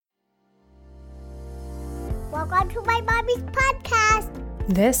Welcome to my mommy's podcast.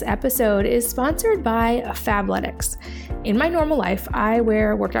 This episode is sponsored by Fabletics. In my normal life, I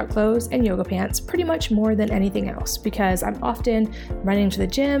wear workout clothes and yoga pants pretty much more than anything else because I'm often running to the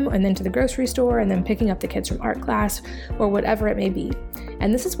gym and then to the grocery store and then picking up the kids from art class or whatever it may be.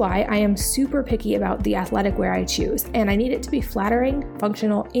 And this is why I am super picky about the athletic wear I choose. And I need it to be flattering,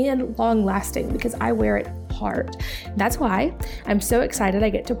 functional, and long-lasting because I wear it hard. That's why I'm so excited I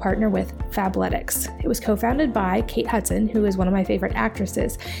get to partner with Fabletics. It was co-founded by Kate Hudson, who is one of my favorite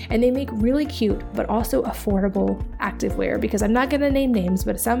actresses, and they make really cute but also affordable activewear because I'm not going to name names,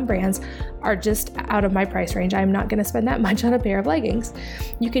 but some brands are just out of my price range. I'm not going to spend that much on a pair of leggings.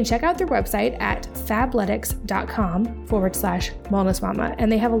 You can check out their website at fabletics.com/wellnessmama,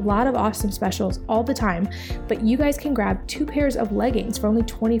 and they have a lot of awesome specials all the time, but you guys can grab 2 pairs of leggings for only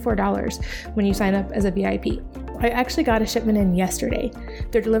 $24 when you sign up as a VIP. I actually got a shipment in yesterday.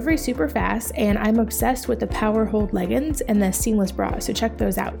 Their delivery is super fast, and I'm obsessed with the Power Hold leggings and the seamless bra, so check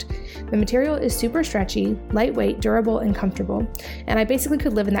those out. The material is super stretchy, lightweight, durable, and comfortable, and I basically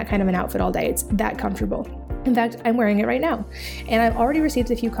could live in that kind of an outfit all day. It's that comfortable. In fact, I'm wearing it right now, and I've already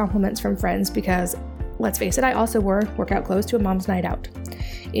received a few compliments from friends because, let's face it, I also wore workout clothes to a mom's night out.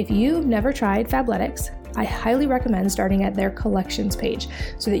 If you've never tried Fabletics, I highly recommend starting at their collections page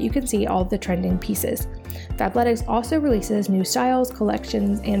so that you can see all the trending pieces. Fabletics also releases new styles,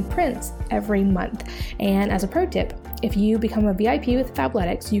 collections, and prints every month. And as a pro tip, if you become a VIP with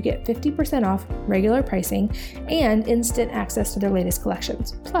Fabletics, you get 50% off regular pricing and instant access to their latest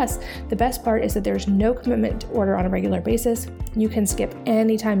collections. Plus, the best part is that there's no commitment to order on a regular basis. You can skip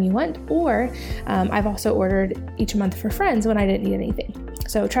anytime you want, or I've also ordered each month for friends when I didn't need anything.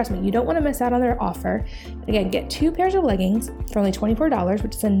 So trust me, you don't want to miss out on their offer. Again, get 2 pairs of leggings for only $24,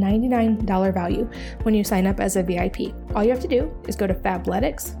 which is a $99 value when you sign up as a VIP. All you have to do is go to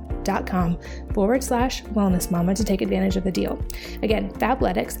fabletics.com/wellnessmama to take advantage of the deal. Again,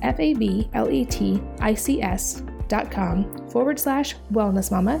 Fabletics,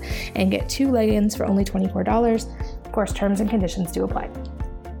 fabletics.com/wellnessmama, and get 2 leggings for only $24. Of course, terms and conditions do apply.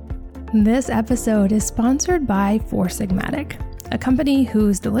 This episode is sponsored by Four Sigmatic, a company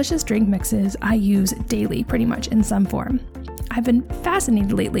whose delicious drink mixes I use daily pretty much in some form. I've been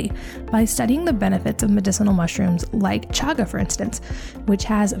fascinated lately by studying the benefits of medicinal mushrooms like chaga, for instance, which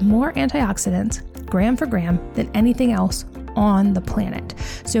has more antioxidants gram for gram than anything else on the planet.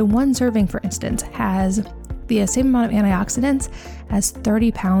 So one serving, for instance, has the same amount of antioxidants as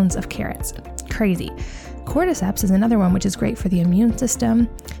 30 pounds of carrots. Crazy. Cordyceps is another one which is great for the immune system.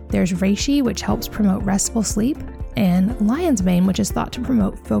 There's reishi, which helps promote restful sleep, and lion's mane, which is thought to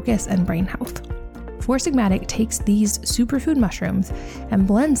promote focus and brain health. Four Sigmatic takes these superfood mushrooms and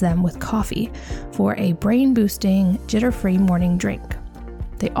blends them with coffee for a brain-boosting, jitter-free morning drink.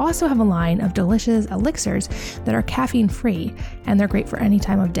 They also have a line of delicious elixirs that are caffeine-free, and they're great for any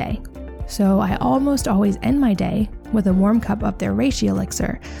time of day. So I almost always end my day with a warm cup of their reishi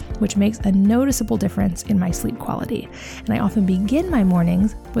elixir, which makes a noticeable difference in my sleep quality. And I often begin my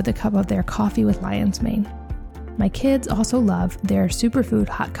mornings with a cup of their coffee with lion's mane. My kids also love their superfood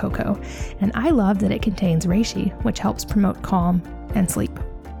hot cocoa, and I love that it contains reishi, which helps promote calm and sleep.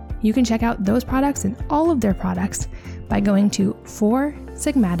 You can check out those products and all of their products by going to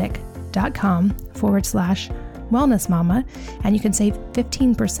foursigmatic.com/wellnessmama, and you can save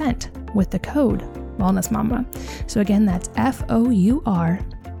 15% with the code wellnessmama. So again, that's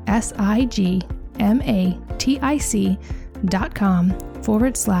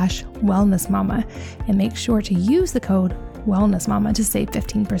foursigmatic.com/wellnessmama, and make sure to use the code wellnessmama to save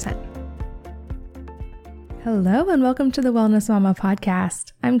 15%. Hello and welcome to the Wellness Mama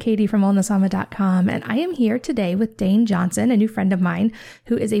podcast. I'm Katie from wellnessmama.com, and I am here today with Dane Johnson, a new friend of mine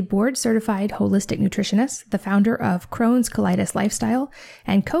who is a board-certified holistic nutritionist, the founder of Crohn's Colitis Lifestyle,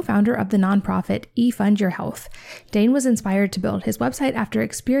 and co-founder of the nonprofit eFundYourHealth. Dane was inspired to build his website after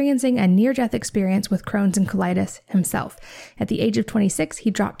experiencing a near-death experience with Crohn's and colitis himself. At the age of 26, he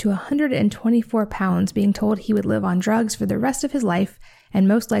dropped to 124 pounds, being told he would live on drugs for the rest of his life and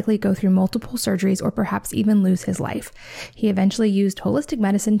most likely go through multiple surgeries or perhaps even lose his life. He eventually used holistic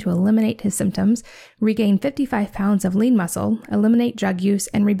medicine to eliminate his symptoms, regain 55 pounds of lean muscle, eliminate drug use,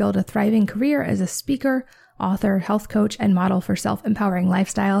 and rebuild a thriving career as a speaker, author, health coach, and model for self-empowering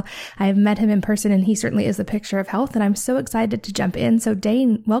lifestyle. I have met him in person, and he certainly is the picture of health, and I'm so excited to jump in. So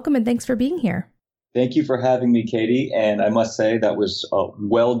Dane, welcome and thanks for being here. Thank you for having me, Katie. And I must say that was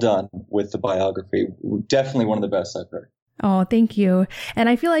well done with the biography. Definitely one of the best I've heard. Oh, thank you. And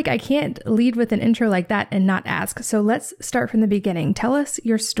I feel like I can't lead with an intro like that and not ask. So let's start from the beginning. Tell us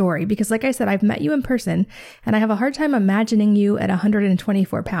your story, because like I said, I've met you in person and I have a hard time imagining you at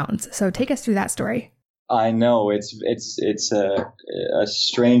 124 pounds. So take us through that story. I know it's a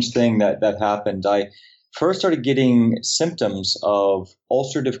strange thing that happened. I first started getting symptoms of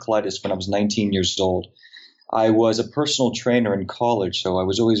ulcerative colitis when I was 19 years old. I was a personal trainer in college, so I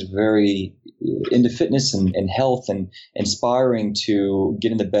was always very into fitness and health and inspiring to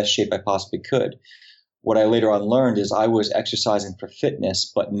get in the best shape I possibly could. What I later on learned is I was exercising for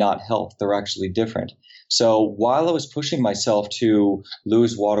fitness, but not health. They're actually different. So while I was pushing myself to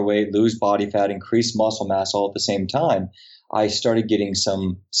lose water weight, lose body fat, increase muscle mass all at the same time, I started getting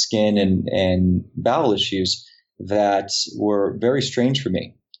some skin and bowel issues that were very strange for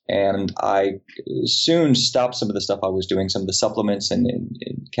me. And I soon stopped some of the stuff I was doing, some of the supplements and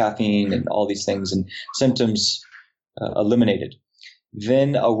caffeine and all these things, and symptoms eliminated.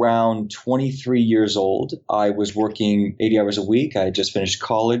 Then around 23 years old, I was working 80 hours a week. I had just finished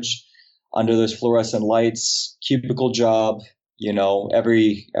college under those fluorescent lights, cubicle job,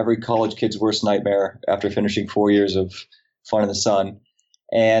 every college kid's worst nightmare after finishing 4 years of fun in the sun.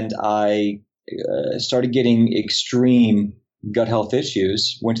 And I started getting extreme gut health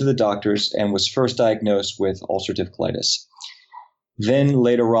issues, went to the doctors, and was first diagnosed with ulcerative colitis. Then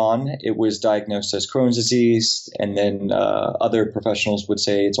later on, it was diagnosed as Crohn's disease, and then other professionals would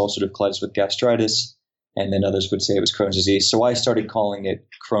say it's ulcerative colitis with gastritis, and then others would say it was Crohn's disease. So I started calling it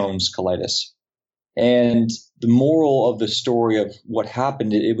Crohn's colitis. And the moral of the story of what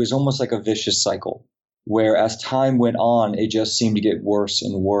happened, it was almost like a vicious cycle, where as time went on, it just seemed to get worse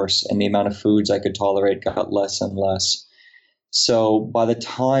and worse, and the amount of foods I could tolerate got less and less. So by the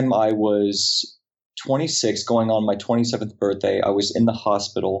time I was 26, going on my 27th birthday, I was in the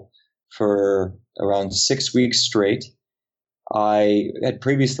hospital for around 6 weeks straight. I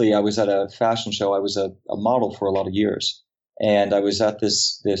was at a fashion show. I was a model for a lot of years. And I was at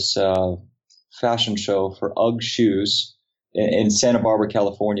this fashion show for UGG shoes in Santa Barbara,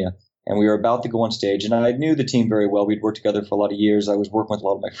 California. And we were about to go on stage. And I knew the team very well. We'd worked together for a lot of years. I was working with a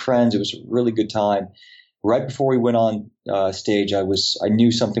lot of my friends. It was a really good time. Right before we went on stage, I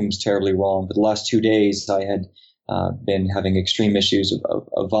knew something was terribly wrong. For the last 2 days, I had been having extreme issues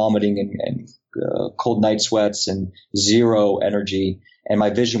of vomiting and cold night sweats and zero energy, and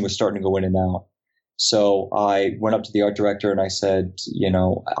my vision was starting to go in and out. So I went up to the art director and I said,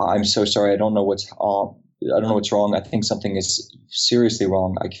 I'm so sorry. I don't know what's wrong. I think something is seriously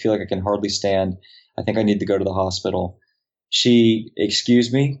wrong. I feel like I can hardly stand. I think I need to go to the hospital. She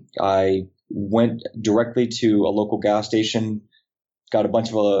excused me. I went directly to a local gas station, got a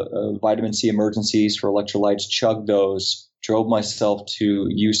bunch of vitamin C emergencies for electrolytes, chugged those, drove myself to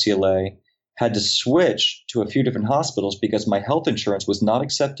UCLA, had to switch to a few different hospitals because my health insurance was not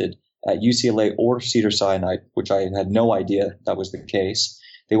accepted at UCLA or Cedars-Sinai, which I had no idea that was the case.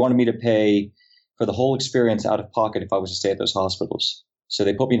 They wanted me to pay for the whole experience out of pocket if I was to stay at those hospitals. So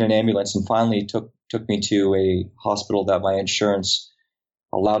they put me in an ambulance and finally took me to a hospital that my insurance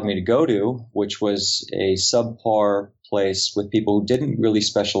allowed me to go to, which was a subpar place with people who didn't really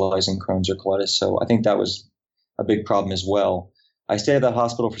specialize in Crohn's or colitis. So I think that was a big problem as well. I stayed at that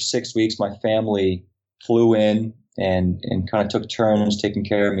hospital for 6 weeks. My family flew in and kind of took turns taking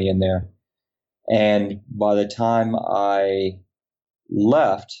care of me in there. And by the time I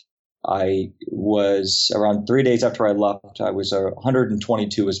left, I was around 3 days after I left, I was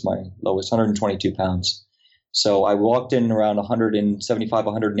 122 was my lowest, 122 pounds. So I walked in around 175,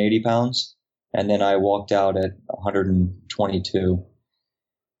 180 pounds, and then I walked out at 122.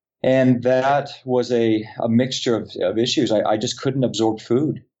 And that was a mixture of issues. I just couldn't absorb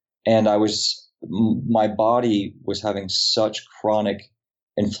food. And my body was having such chronic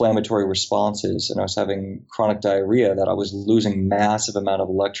inflammatory responses, and I was having chronic diarrhea that I was losing massive amount of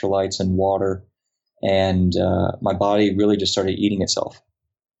electrolytes and water, and my body really just started eating itself.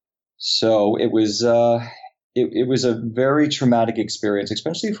 So it was a very traumatic experience,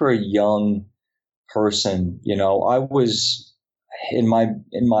 especially for a young person. I was in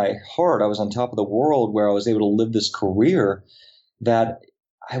my heart, I was on top of the world, where I was able to live this career that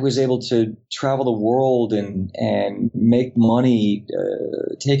I was able to travel the world and make money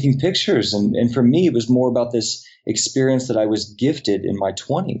taking pictures. And for me, it was more about this experience that I was gifted in my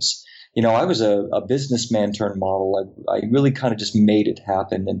 20s. I was a businessman turned model. I really kind of just made it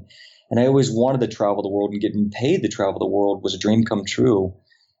happen. And I always wanted to travel the world, and getting paid to travel the world was a dream come true.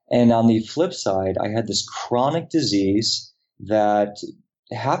 And on the flip side, I had this chronic disease that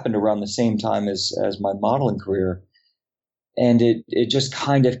happened around the same time as my modeling career. And it just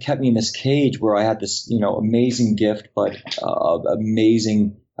kind of kept me in this cage where I had this, amazing gift, but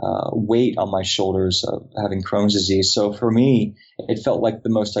amazing weight on my shoulders of having Crohn's disease. So for me, it felt like the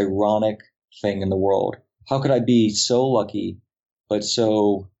most ironic thing in the world. How could I be so lucky, but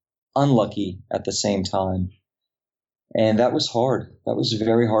so unlucky at the same time. And that was hard. That was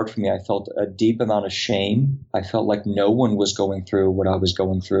very hard for me. I felt a deep amount of shame. I felt like no one was going through what I was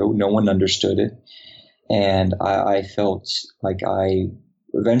going through. No one understood it. And I felt like I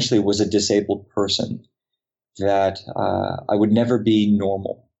eventually was a disabled person, that I would never be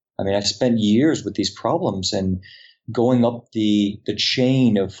normal. I mean, I spent years with these problems and going up the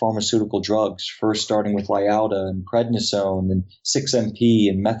chain of pharmaceutical drugs, first starting with Lialda and prednisone and 6-MP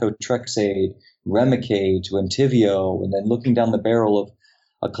and methotrexate, Remicade to Entyvio, and then looking down the barrel of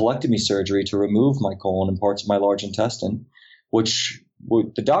a colectomy surgery to remove my colon and parts of my large intestine, which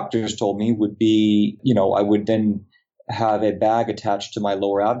the doctors told me would be, I would then have a bag attached to my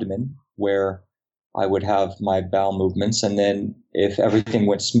lower abdomen where I would have my bowel movements. And then if everything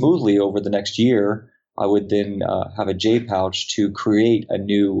went smoothly over the next year, I would then have a J pouch to create a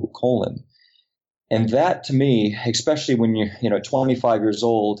new colon. And that to me, especially when you're 25 years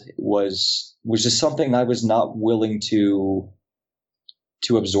old, was just something I was not willing to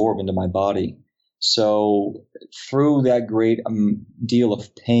absorb into my body. So through that great deal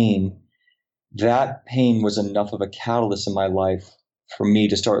of pain, that pain was enough of a catalyst in my life for me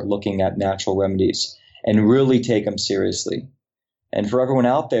to start looking at natural remedies and really take them seriously. And for everyone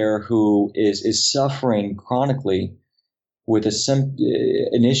out there who is suffering chronically with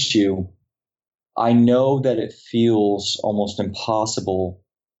an issue, I know that it feels almost impossible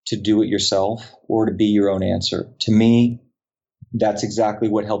to do it yourself or to be your own answer. To me, that's exactly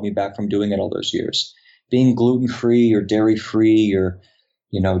what held me back from doing it all those years. Being gluten-free or dairy-free or,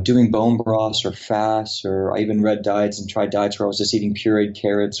 doing bone broths or fasts, or I even read diets and tried diets where I was just eating pureed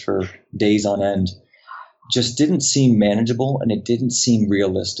carrots for days on end, just didn't seem manageable and it didn't seem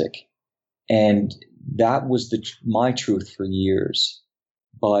realistic. And that was my truth for years.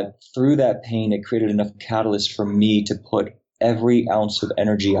 But through that pain, it created enough catalyst for me to put every ounce of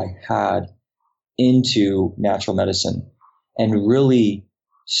energy I had into natural medicine and really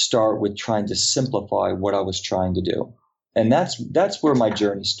start with trying to simplify what I was trying to do. And that's where my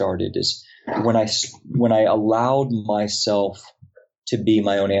journey started, is when I allowed myself to be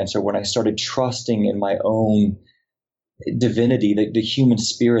my own answer, when I started trusting in my own divinity, the human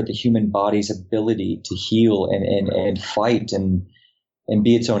spirit, the human body's ability to heal and fight and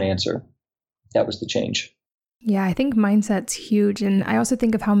be its own answer. That was the change. Yeah, I think mindset's huge. And I also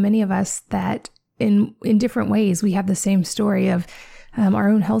think of how many of us that in different ways, we have the same story of our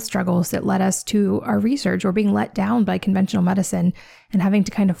own health struggles that led us to our research or being let down by conventional medicine and having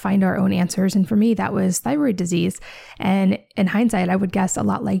to kind of find our own answers. And for me, that was thyroid disease. And in hindsight, I would guess a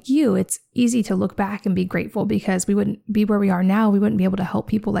lot like you, it's easy to look back and be grateful because we wouldn't be where we are now. We wouldn't be able to help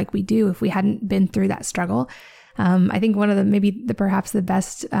people like we do if we hadn't been through that struggle. I think one of perhaps the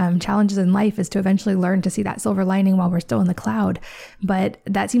best challenges in life is to eventually learn to see that silver lining while we're still in the cloud. But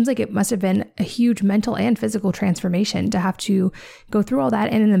that seems like it must have been a huge mental and physical transformation to have to go through all that.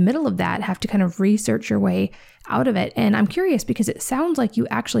 And in the middle of that, have to kind of research your way out of it. And I'm curious because it sounds like you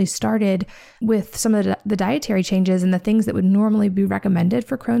actually started with some of the dietary changes and the things that would normally be recommended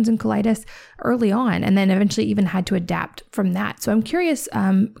for Crohn's and colitis early on, and then eventually even had to adapt from that. So I'm curious,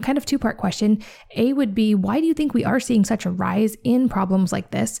 kind of two-part question. A would be, why do you think we are seeing such a rise in problems like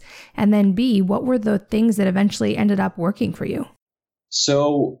this? And then B, what were the things that eventually ended up working for you?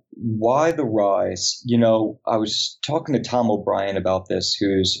 So why the rise? I was talking to Tom O'Brien about this,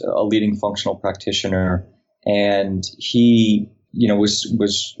 who's a leading functional practitioner. And he,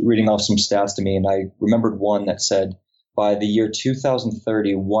 was reading off some stats to me, and I remembered one that said by the year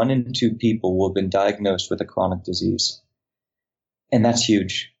 2030, 1 in 2 people will have been diagnosed with a chronic disease. And that's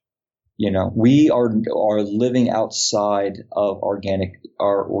huge. We are living outside of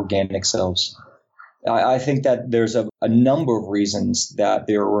our organic selves. I think that there's a number of reasons that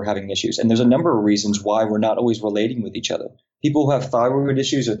we're having issues. And there's a number of reasons why we're not always relating with each other. People who have thyroid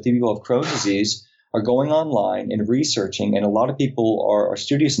issues or people who have Crohn's disease are going online and researching, and a lot of people are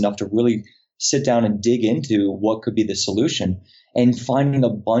studious enough to really sit down and dig into what could be the solution, and finding a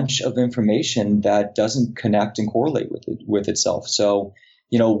bunch of information that doesn't connect and correlate with itself. So,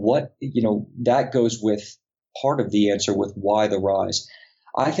 that goes with part of the answer with why the rise.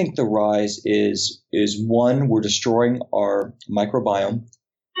 I think the rise is 1, we're destroying our microbiome.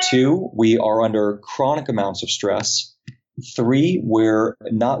 2, we are under chronic amounts of stress. 3, we're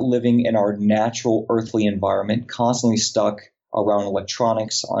not living in our natural earthly environment, constantly stuck around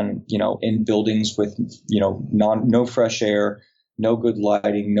electronics in buildings with, no fresh air, no good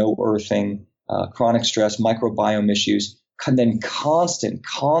lighting, no earthing, chronic stress, microbiome issues, and then constant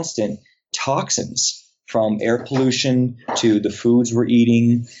toxins from air pollution to the foods we're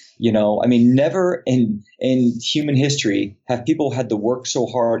eating. I mean, never in human history have people had to work so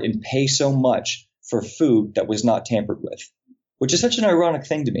hard and pay so much for food that was not tampered with, which is such an ironic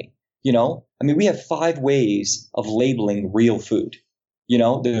thing to me. I mean, we have 5 ways of labeling real food.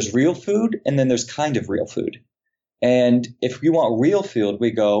 There's real food, and then there's kind of real food. And if we want real food,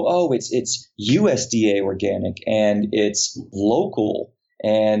 we go, oh, it's USDA organic, and it's local,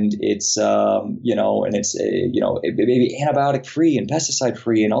 and it's and it's maybe antibiotic free and pesticide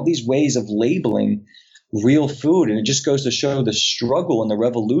free, and all these ways of labeling real food. And it just goes to show the struggle and the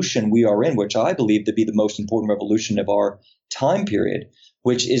revolution we are in, which I believe to be the most important revolution of our time period,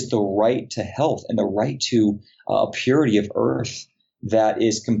 which is the right to health and the right to a purity of earth that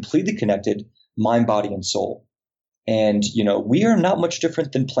is completely connected, mind, body, and soul. And, we are not much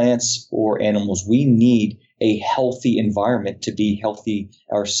different than plants or animals. We need a healthy environment to be healthy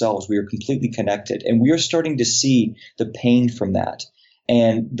ourselves. We are completely connected, and we are starting to see the pain from that.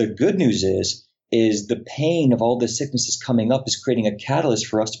 And the good news is the pain of all this sickness is coming up is creating a catalyst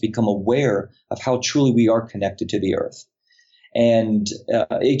for us to become aware of how truly we are connected to the earth. And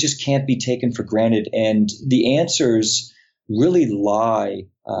it just can't be taken for granted. And the answers really lie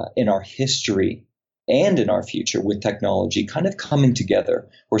in our history and in our future with technology kind of coming together,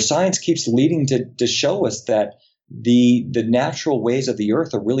 where science keeps leading to show us that the natural ways of the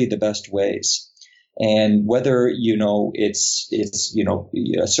earth are really the best ways. And whether, it's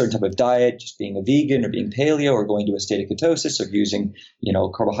a certain type of diet, just being a vegan or being paleo or going to a state of ketosis or using,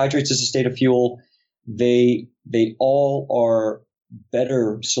 carbohydrates as a state of fuel, they all are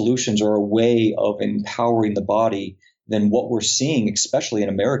better solutions or a way of empowering the body than what we're seeing, especially in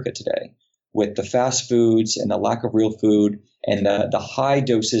America today, with the fast foods and the lack of real food and the high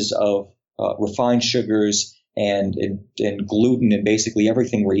doses of refined sugars and gluten and basically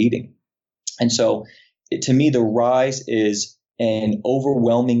everything we're eating. And so to me, the rise is an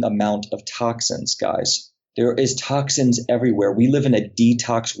overwhelming amount of toxins, guys. There is toxins everywhere. We live in a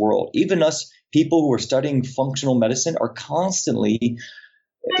detox world. Even us people who are studying functional medicine are constantly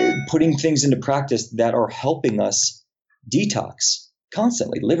putting things into practice that are helping us detox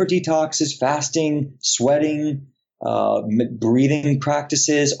constantly. Liver detoxes, fasting, sweating, breathing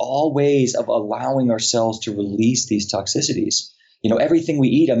practices, all ways of allowing ourselves to release these toxicities. Everything we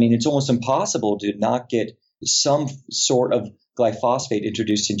eat, I mean, it's almost impossible to not get some sort of glyphosate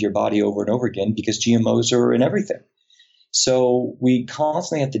introduced into your body over and over again because GMOs are in everything. So we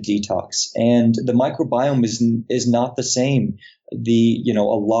constantly have to detox, and the microbiome is not the same. A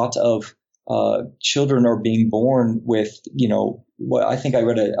lot of children are being born with, what I think I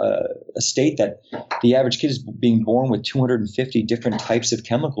read a state that the average kid is being born with 250 different types of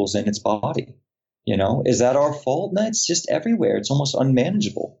chemicals in its body. Is that our fault? No, it's just everywhere. It's almost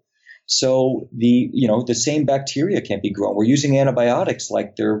unmanageable. So the same bacteria can't be grown. We're using antibiotics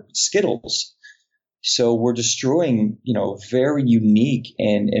like they're Skittles. So we're destroying, very unique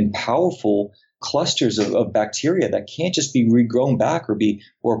and powerful clusters of bacteria that can't just be regrown back or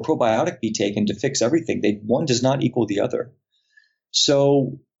a probiotic be taken to fix everything. One does not equal the other.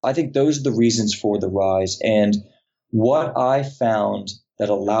 So I think those are the reasons for the rise. And what I found that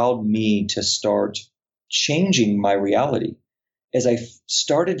allowed me to start changing my reality is I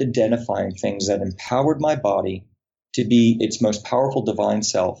started identifying things that empowered my body to be its most powerful divine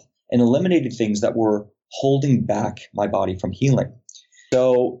self and eliminated things that were holding back my body from healing.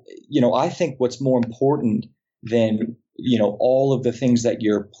 So, I think what's more important than, all of the things that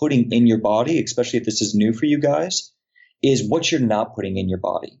you're putting in your body, especially if this is new for you guys, is what you're not putting in your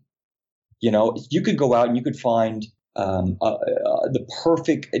body. You could go out and you could find the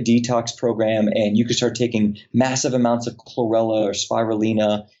perfect detox program, and you could start taking massive amounts of chlorella or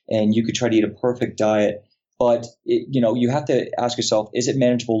spirulina, and you could try to eat a perfect diet. But, you have to ask yourself, is it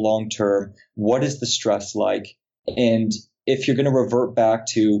manageable long term? What is the stress like? And if you're going to revert back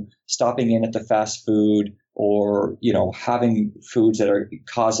to stopping in at the fast food or, having foods that are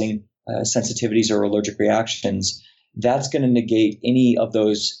causing sensitivities or allergic reactions, that's going to negate any of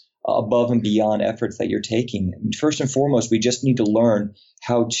those above and beyond efforts that you're taking. And first and foremost, we just need to learn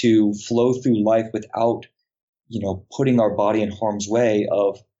how to flow through life without, putting our body in harm's way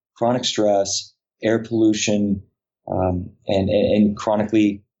of chronic stress, air pollution, and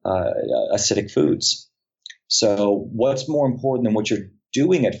chronically acidic foods. So what's more important than what you're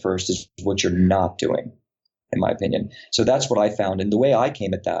doing at first is what you're not doing, in my opinion. So that's what I found. And the way I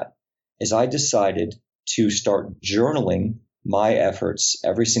came at that is I decided to start journaling my efforts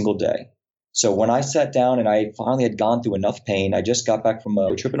every single day. So when I sat down and I finally had gone through enough pain, I just got back from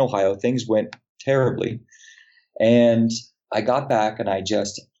a trip in Ohio. Things went terribly. And I got back and I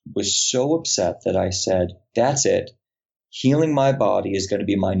just was so upset that I said, that's it. Healing my body is going to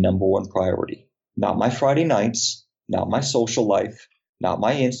be my number one priority. Not my Friday nights, not my social life, not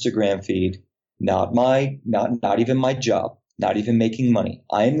my Instagram feed, not even my job, not even making money.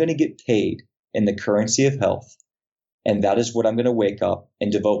 I am going to get paid in the currency of health. And that is what I'm going to wake up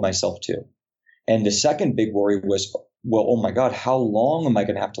and devote myself to. And the second big worry was, well, oh my God, how long am I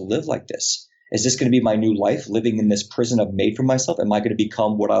going to have to live like this? Is this going to be my new life, living in this prison I've made for myself? Am I going to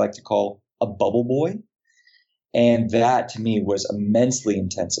become what I like to call a bubble boy? And that to me was immensely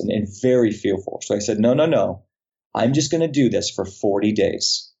intense and very fearful. So I said, no. I'm just going to do this for 40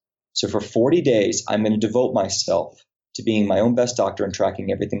 days. So for 40 days, I'm going to devote myself to being my own best doctor and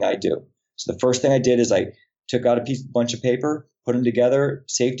tracking everything I do. So the first thing I did is I took out a bunch of paper, put them together,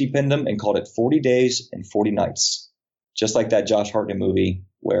 safety pinned them, and called it 40 days and 40 nights. Just like that Josh Hartnett movie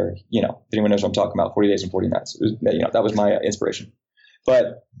where, if anyone knows what I'm talking about, 40 days and 40 nights. It was, that was my inspiration.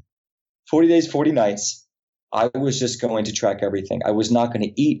 But 40 days, 40 nights, I was just going to track everything. I was not going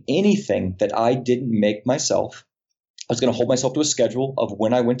to eat anything that I didn't make myself. I was going to hold myself to a schedule of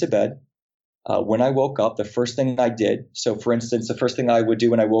when I went to bed, when I woke up, the first thing I did. So for instance, the first thing I would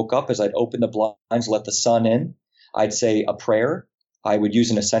do when I woke up is I'd open the blinds, let the sun in. I'd say a prayer. I would use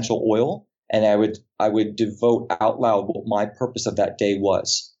an essential oil, and I would devote out loud what my purpose of that day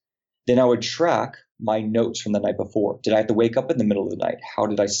was. Then I would track my notes from the night before. Did I have to wake up in the middle of the night? How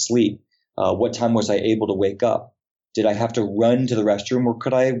did I sleep? What time was I able to wake up? Did I have to run to the restroom, or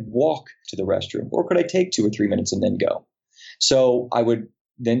could I walk to the restroom, or could I take 2 or 3 minutes and then go? So I would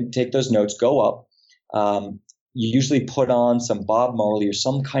then take those notes, go up. You usually put on some Bob Marley or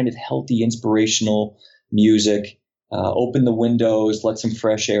some kind of healthy, inspirational music, open the windows, let some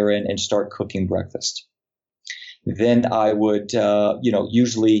fresh air in, and start cooking breakfast. Then I would,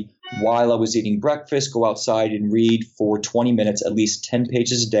 usually while I was eating breakfast, go outside and read for 20 minutes, at least 10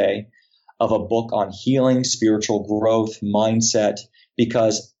 pages a day of a book on healing, spiritual growth, mindset.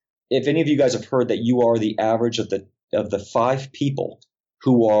 Because if any of you guys have heard that you are the average of the 5 people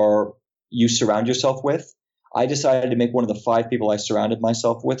who you surround yourself with, I decided to make one of the 5 people I surrounded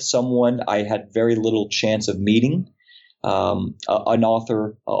myself with someone I had very little chance of meeting, an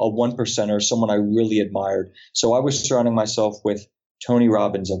author, a 1%er, someone I really admired. So I was surrounding myself with Tony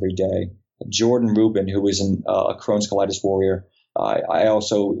Robbins every day, Jordan Rubin, who was a Crohn's Colitis warrior. I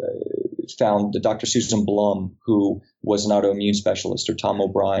also found Dr. Susan Blum, who was an autoimmune specialist, or Tom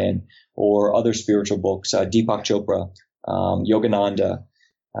O'Brien, or other spiritual books, Deepak Chopra, Yogananda,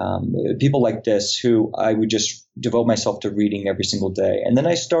 people like this who I would just devote myself to reading every single day. And then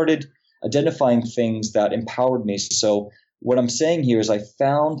I started identifying things that empowered me. So what I'm saying here is I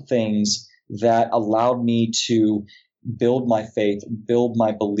found things that allowed me to build my faith, build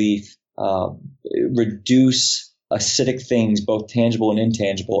my belief, reduce acidic things, both tangible and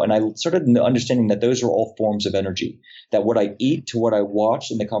intangible. And I started understanding that those are all forms of energy, that what I eat to what I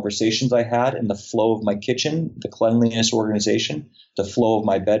watch and the conversations I had and the flow of my kitchen, the cleanliness organization, the flow of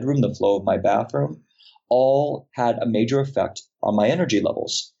my bedroom, the flow of my bathroom, all had a major effect on my energy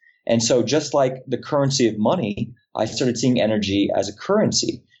levels. And so just like the currency of money, I started seeing energy as a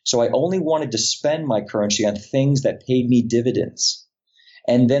currency. So I only wanted to spend my currency on things that paid me dividends.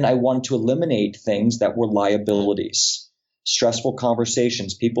 And then I wanted to eliminate things that were liabilities, stressful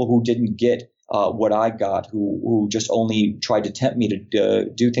conversations, people who didn't get what I got, who just only tried to tempt me to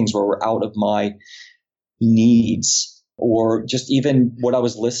do things where were out of my needs, or just even what I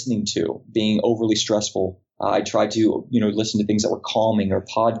was listening to being overly stressful. I tried to, listen to things that were calming, or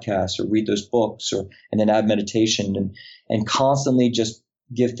podcasts, or read those books, and then add meditation and constantly just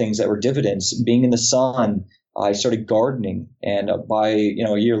give things that were dividends. Being in the sun, I started gardening, and by a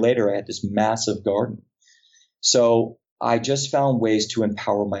year later, I had this massive garden. So I just found ways to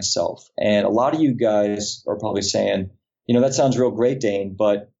empower myself. And a lot of you guys are probably saying, that sounds real great, Dane,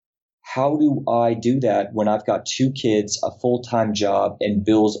 but how do I do that when I've got 2 kids, a full-time job, and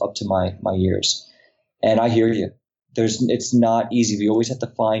bills up to my ears? And I hear you. It's not easy. We always have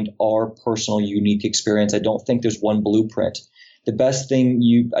to find our personal, unique experience. I don't think there's one blueprint. The best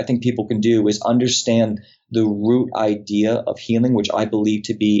thing I think people can do is understand the root idea of healing, which I believe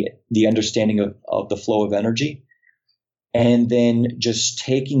to be the understanding of the flow of energy, and then just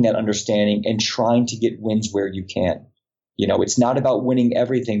taking that understanding and trying to get wins where you can. It's not about winning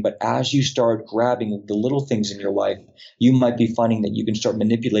everything, but as you start grabbing the little things in your life, you might be finding that you can start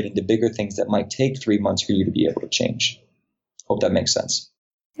manipulating the bigger things that might take 3 months for you to be able to change. Hope that makes sense.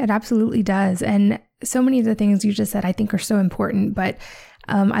 It absolutely does. And so many of the things you just said, I think, are so important. But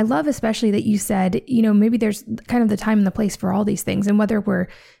I love especially that you said, maybe there's kind of the time and the place for all these things. And whether we're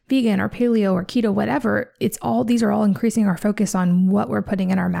vegan or paleo or keto, whatever, these are all increasing our focus on what we're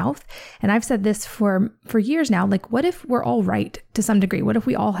putting in our mouth. And I've said this for years now, like, what if we're all right to some degree? What if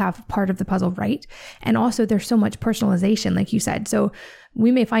we all have part of the puzzle right? And also there's so much personalization, like you said. So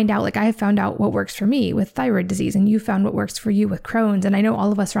we may find out, like I have found out what works for me with thyroid disease, and you found what works for you with Crohn's. And I know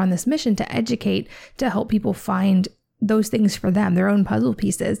all of us are on this mission to educate, to help people find those things for them, their own puzzle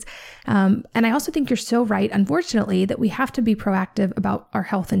pieces. And I also think you're so right, unfortunately, that we have to be proactive about our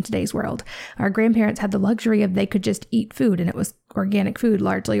health in today's world. Our grandparents had the luxury of they could just eat food, and it was organic food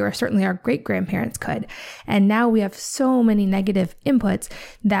largely, or certainly our great grandparents could. And now we have so many negative inputs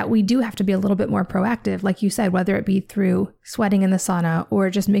that we do have to be a little bit more proactive, like you said, whether it be through sweating in the sauna or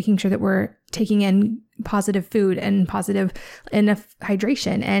just making sure that we're taking in positive food and positive enough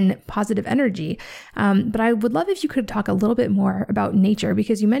hydration and positive energy. But I would love if you could talk a little bit more about nature,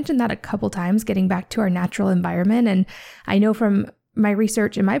 because you mentioned that a couple times, getting back to our natural environment. And I know from my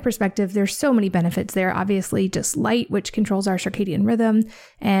research and my perspective, there's so many benefits there. Obviously, just light, which controls our circadian rhythm,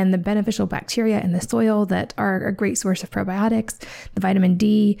 and the beneficial bacteria in the soil that are a great source of probiotics, the vitamin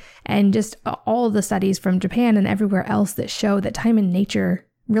D, and just all of the studies from Japan and everywhere else that show that time in nature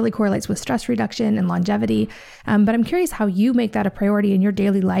really correlates with stress reduction and longevity. But I'm curious how you make that a priority in your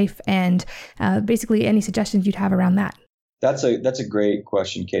daily life, and basically any suggestions you'd have around that. That's a great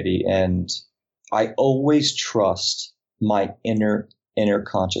question, Katie. And I always trust my inner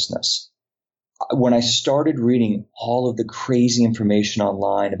consciousness. When I started reading all of the crazy information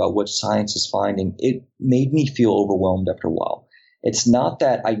online about what science is finding, it made me feel overwhelmed after a while. It's not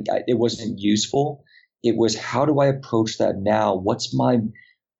that it wasn't useful. It was, how do I approach that now? What's my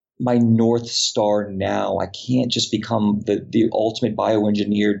North Star now? I can't just become the ultimate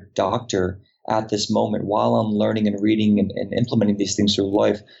bioengineered doctor at this moment while I'm learning and reading and implementing these things through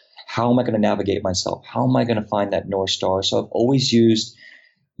life. How am I going to navigate myself? How am I going to find that North Star? So I've always used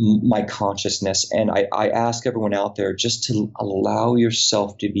my consciousness, and I ask everyone out there just to allow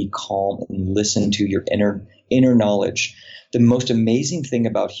yourself to be calm and listen to your inner knowledge. The most amazing thing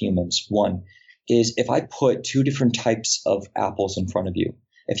about humans, one, is if I put two different types of apples in front of you,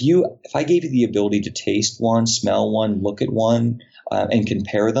 if I gave you the ability to taste one, smell one, look at one, and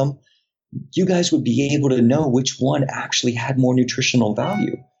compare them, you guys would be able to know which one actually had more nutritional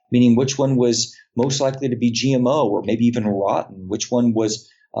value. Meaning which one was most likely to be GMO or maybe even rotten, which one was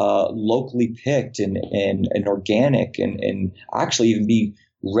locally picked and organic and actually even be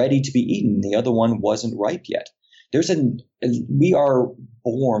ready to be eaten. The other one wasn't ripe yet. We are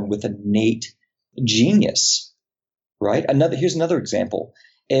born with innate genius, right? Here's another example.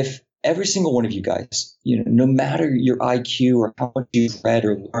 If every single one of you guys, no matter your IQ or how much you've read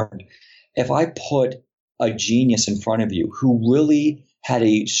or learned, if I put a genius in front of you who really had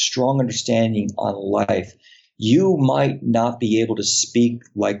a strong understanding on life, you might not be able to speak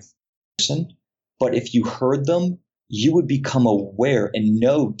like the person, but if you heard them, you would become aware and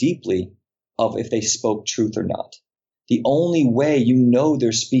know deeply of if they spoke truth or not. The only way you know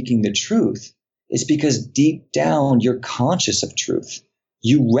they're speaking the truth is because deep down you're conscious of truth.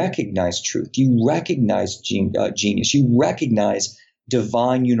 You recognize truth. You recognize genius. You recognize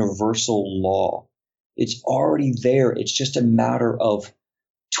divine universal law. It's already there. It's just a matter of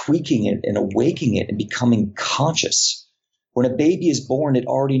tweaking it and awakening it and becoming conscious. When a baby is born, it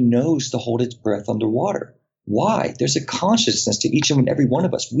already knows to hold its breath underwater. Why? There's a consciousness to each and every one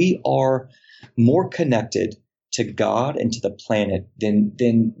of us. We are more connected to God and to the planet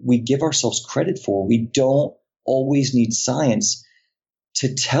than we give ourselves credit for. We don't always need science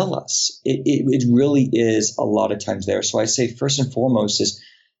to tell us. It really is a lot of times there. So I say first and foremost is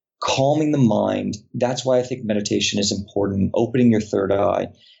calming the mind. That's why I think meditation is important, opening your third eye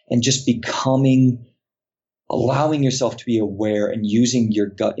and just allowing yourself to be aware and using your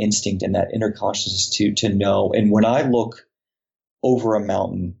gut instinct and that inner consciousness to know. And when I look over a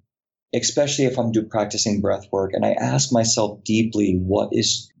mountain, especially if I'm practicing breath work, and I ask myself deeply, what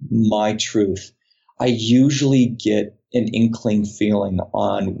is my truth? I usually get an inkling feeling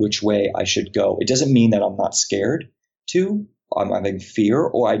on which way I should go. It doesn't mean that I'm not scared I'm having fear,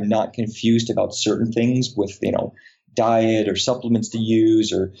 or I'm not confused about certain things with, diet or supplements to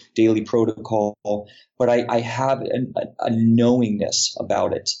use or daily protocol, but I have a knowingness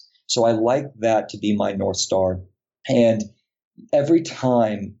about it. So I like that to be my North Star. And every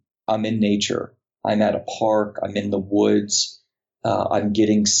time I'm in nature, I'm at a park, I'm in the woods, I'm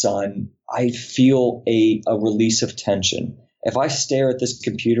getting sun, I feel a release of tension. If I stare at this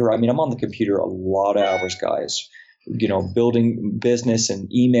computer, I'm on the computer a lot of hours, guys, building business and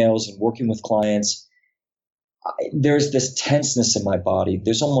emails and working with clients. there's this tenseness in my body.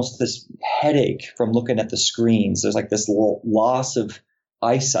 There's almost this headache from looking at the screens. There's like this loss of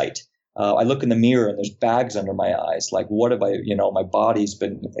eyesight. I look in the mirror and there's bags under my eyes. Like, what have I, my body's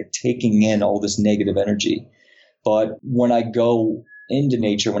been like taking in all this negative energy. But when I go into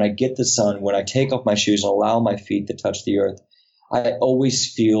nature, when I get the sun, when I take off my shoes and allow my feet to touch the earth, I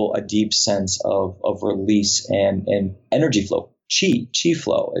always feel a deep sense of release and energy flow. Chi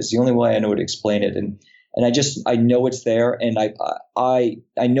flow is the only way I know to explain it. And I know it's there. And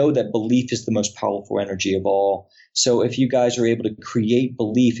I know that belief is the most powerful energy of all. So if you guys are able to create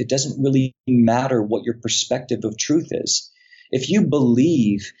belief, it doesn't really matter what your perspective of truth is. If you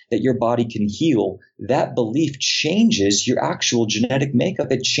believe that your body can heal, that belief changes your actual genetic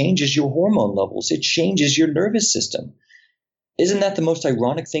makeup. It changes your hormone levels. It changes your nervous system. Isn't that the most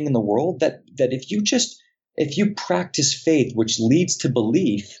ironic thing in the world? That if you practice faith, which leads to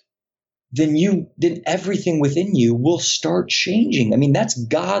belief, then everything within you will start changing. I mean, that's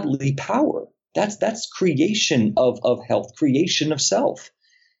godly power. That's creation of health, creation of self.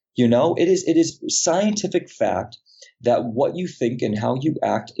 It is scientific fact that what you think and how you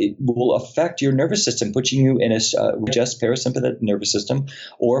act, it will affect your nervous system, putting you in a just parasympathetic nervous system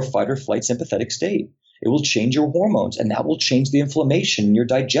or fight or flight sympathetic state. It will change your hormones, and that will change the inflammation, your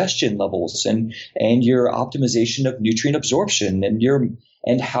digestion levels, and your optimization of nutrient absorption,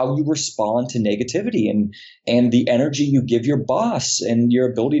 and how you respond to negativity, and the energy you give your boss, and your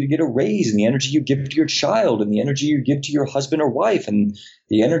ability to get a raise, and the energy you give to your child, and the energy you give to your husband or wife, and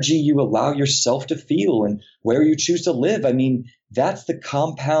the energy you allow yourself to feel, and where you choose to live. I mean, that's the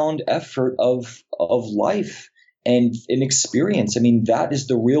compound effort of life and an experience. I mean, that is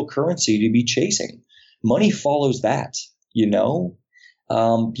the real currency to be chasing. Money follows that,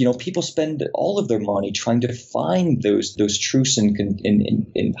 people spend all of their money trying to find those truths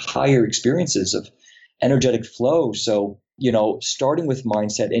in higher experiences of energetic flow. So, starting with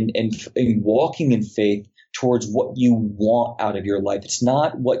mindset and walking in faith towards what you want out of your life. It's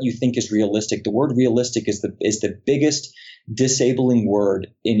not what you think is realistic. The word realistic is the biggest disabling word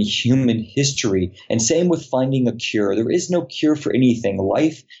in human history. And same with finding a cure. There is no cure for anything.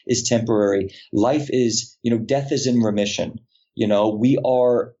 Life is temporary. Life is, death is in remission. We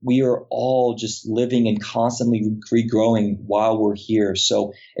are all just living and constantly regrowing while we're here.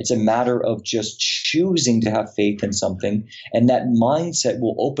 So it's a matter of just choosing to have faith in something. And that mindset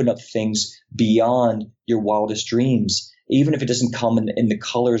will open up things beyond your wildest dreams, even if it doesn't come in the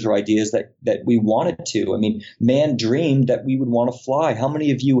colors or ideas that we want it to. I mean, man dreamed that we would want to fly. How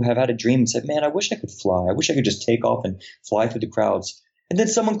many of you have had a dream and said, man, I wish I could fly. I wish I could just take off and fly through the clouds. And then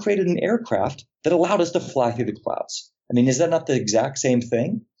someone created an aircraft that allowed us to fly through the clouds. I mean, is that not the exact same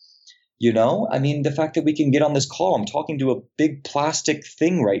thing? I mean, the fact that we can get on this call, I'm talking to a big plastic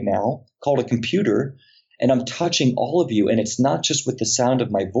thing right now called a computer, and I'm touching all of you. And it's not just with the sound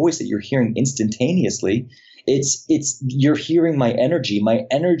of my voice that you're hearing instantaneously. It's you're hearing my energy. My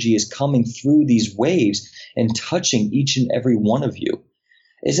energy is coming through these waves and touching each and every one of you.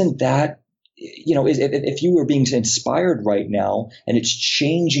 Isn't that, if you are being inspired right now and it's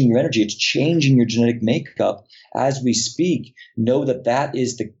changing your energy, it's changing your genetic makeup as we speak, know that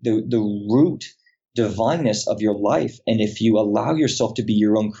is the root divineness of your life. And if you allow yourself to be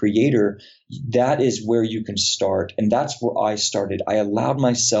your own creator, that is where you can start. And that's where I started. I allowed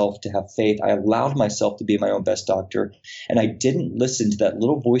myself to have faith. I allowed myself to be my own best doctor. And I didn't listen to that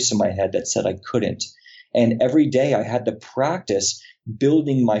little voice in my head that said I couldn't. And every day I had to practice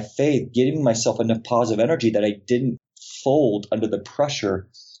building my faith, giving myself enough positive energy that I didn't fold under the pressure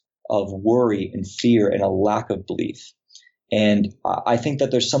of worry and fear and a lack of belief. And I think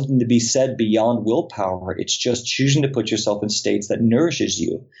that there's something to be said beyond willpower. It's just choosing to put yourself in states that nourishes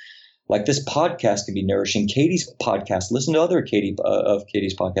you. Like this podcast can be nourishing. Katie's podcast, listen to other Katie's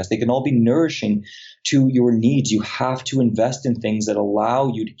podcasts. They can all be nourishing to your needs. You have to invest in things that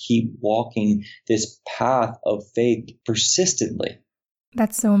allow you to keep walking this path of faith persistently.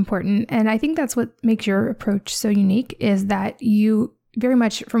 That's so important. And I think that's what makes your approach so unique, is that you very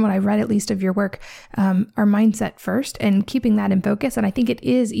much, from what I read at least of your work, are mindset first and keeping that in focus. And I think it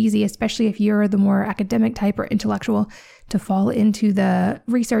is easy, especially if you're the more academic type or intellectual, to fall into the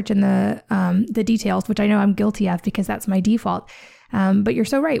research and the details, which I know I'm guilty of because that's my default. But you're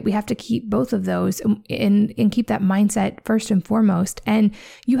so right. We have to keep both of those and keep that mindset first and foremost. And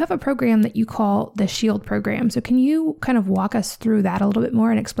you have a program that you call the SHIELD program. So can you kind of walk us through that a little bit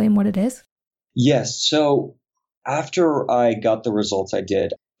more and explain what it is? Yes. So after I got the results I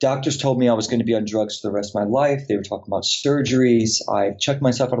did, doctors told me I was going to be on drugs for the rest of my life. They were talking about surgeries. I checked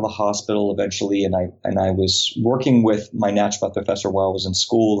myself out of the hospital eventually, and I was working with my naturopath professor while I was in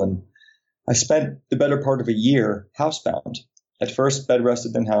school, and I spent the better part of a year housebound. At first, bed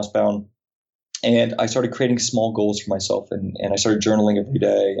rested, then housebound. And I started creating small goals for myself, and I started journaling every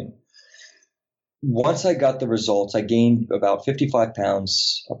day. And once I got the results, I gained about 55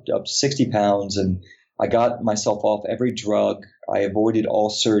 pounds, up 60 pounds, and I got myself off every drug. I avoided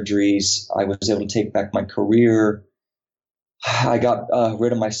all surgeries. I was able to take back my career. I got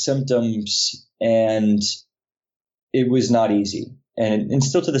rid of my symptoms, and it was not easy. And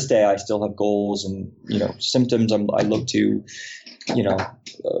still to this day, I still have goals and, symptoms I look to,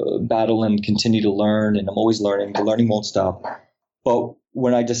 battle and continue to learn. And I'm always learning. The learning won't stop. But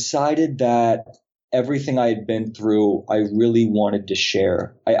when I decided that everything I had been through, I really wanted to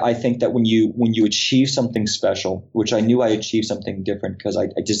share. I think that when you achieve something special, which I knew I achieved something different because I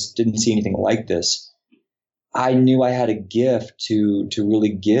just didn't see anything like this, I knew I had a gift to really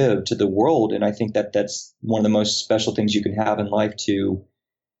give to the world. And I think that that's one of the most special things you can have in life, to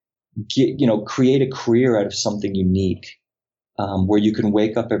create a career out of something unique, where you can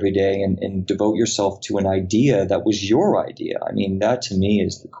wake up every day and devote yourself to an idea that was your idea. I mean, that to me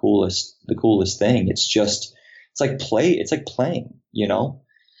is the coolest thing. It's like playing,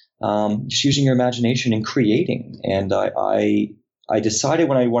 just using your imagination and creating. And I decided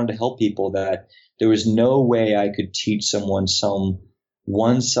when I wanted to help people that there was no way I could teach someone some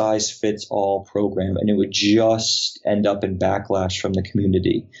one-size-fits-all program, and it would just end up in backlash from the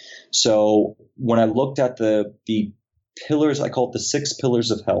community. So when I looked at the pillars, I call it the 6 pillars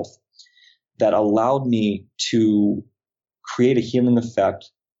of health, that allowed me to create a healing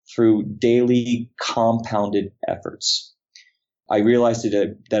effect through daily compounded efforts, I realized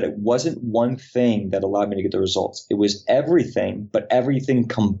that it wasn't one thing that allowed me to get the results. It was everything, but everything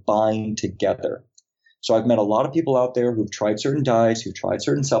combined together. So I've met a lot of people out there who've tried certain diets, who've tried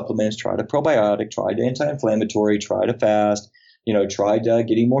certain supplements, tried a probiotic, tried anti-inflammatory, tried a fast, tried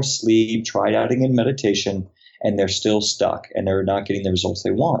getting more sleep, tried adding in meditation, and they're still stuck and they're not getting the results they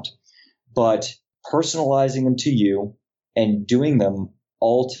want. But personalizing them to you and doing them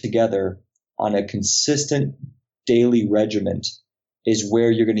all together on a consistent daily regimen is where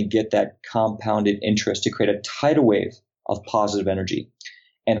you're going to get that compounded interest to create a tidal wave of positive energy.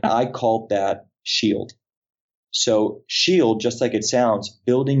 And I called that shield. So shield, just like it sounds,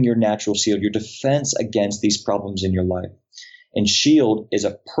 building your natural shield, your defense against these problems in your life. And shield is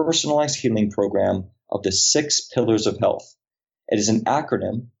a personalized healing program of the 6 pillars of health. It is an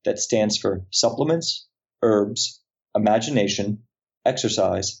acronym that stands for supplements, herbs, imagination,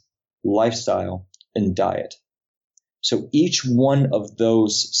 exercise, lifestyle, and diet. So each one of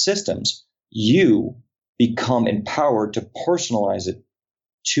those systems, you become empowered to personalize it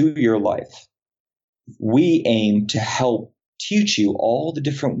to your life. We aim to help teach you all the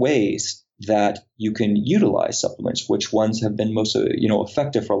different ways that you can utilize supplements, which ones have been most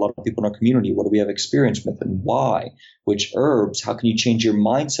effective for a lot of people in our community. What do we have experience with and why? Which herbs? How can you change your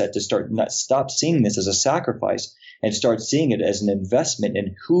mindset to stop seeing this as a sacrifice and start seeing it as an investment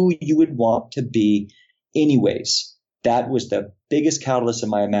in who you would want to be anyways? That was the biggest catalyst in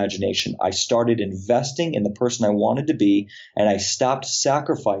my imagination. I started investing in the person I wanted to be, and I stopped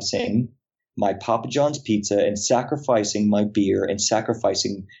sacrificing my Papa John's pizza and sacrificing my beer and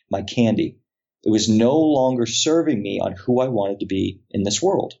sacrificing my candy. It was no longer serving me on who I wanted to be in this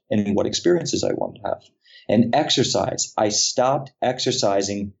world and what experiences I wanted to have. And exercise. I stopped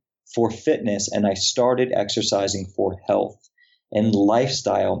exercising for fitness and I started exercising for health. And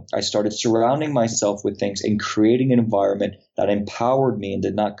lifestyle, I started surrounding myself with things and creating an environment that empowered me and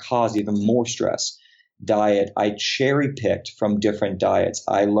did not cause even more stress. Diet, I cherry picked from different diets.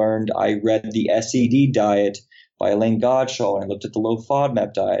 I read the SED diet by Elaine Gottschall, and I looked at the low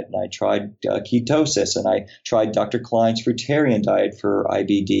FODMAP diet, and I tried ketosis, and I tried Dr. Klein's fruitarian diet for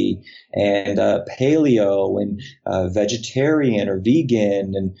IBD, and paleo, and vegetarian or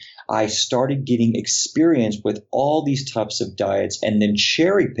vegan, and I started getting experience with all these types of diets, and then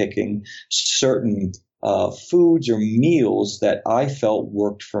cherry picking certain foods or meals that I felt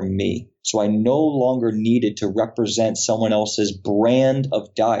worked for me. So I no longer needed to represent someone else's brand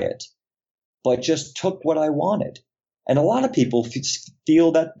of diet, but just took what I wanted. And a lot of people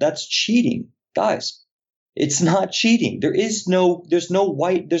feel that that's cheating. Guys, it's not cheating. There's no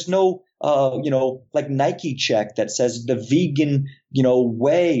like Nike check that says the vegan,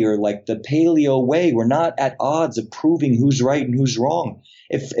 way or like the paleo way. We're not at odds of proving who's right and who's wrong.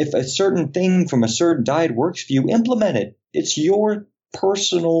 If a certain thing from a certain diet works for you, implement it. It's your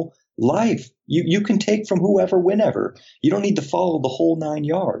personal life. You can take from whoever, whenever. You don't need to follow the whole 9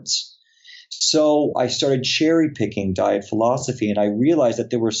 yards. So I started cherry picking diet philosophy, and I realized that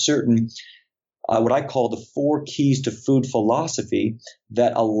there were certain what I call the 4 keys to food philosophy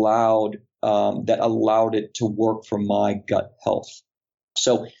that allowed that allowed it to work for my gut health.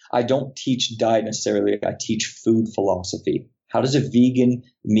 So I don't teach diet necessarily. I teach food philosophy. How does a vegan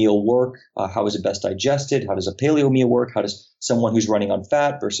meal work? How is it best digested? How does a paleo meal work? How does someone who's running on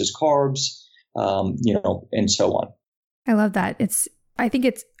fat versus carbs, and so on. I love that. I think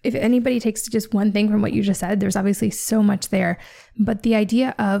if anybody takes just one thing from what you just said, there's obviously so much there, but the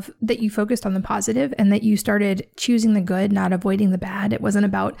idea of that you focused on the positive and that you started choosing the good, not avoiding the bad. It wasn't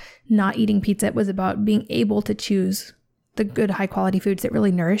about not eating pizza. It was about being able to choose the good, high quality foods that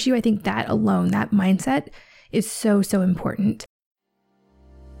really nourish you. I think that alone, that mindset is so, so important.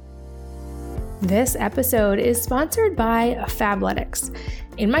 This episode is sponsored by Fabletics.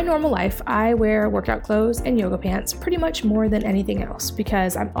 In my normal life, I wear workout clothes and yoga pants pretty much more than anything else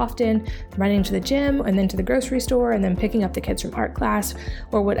because I'm often running to the gym and then to the grocery store and then picking up the kids from art class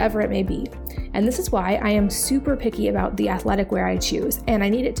or whatever it may be. And this is why I am super picky about the athletic wear I choose, and I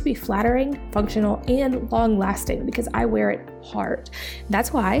need it to be flattering, functional, and long-lasting because I wear it hard.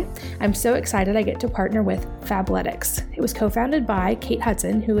 That's why I'm so excited I get to partner with Fabletics. It was co-founded by Kate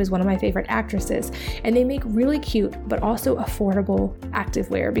Hudson, who is one of my favorite actresses, and they make really cute but also affordable active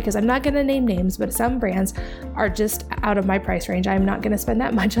wear because I'm not going to name names, but some brands are just out of my price range. I'm not going to spend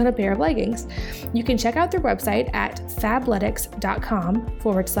that much on a pair of leggings. You can check out their website at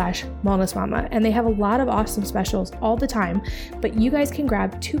fabletics.com/wellnessmama, and they have a lot of awesome specials all the time, but you guys can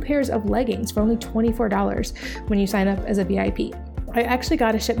grab 2 pairs of leggings for only $24 when you sign up as a VIP. I actually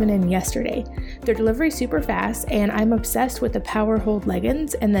got a shipment in yesterday. Their delivery's super fast, and I'm obsessed with the Power Hold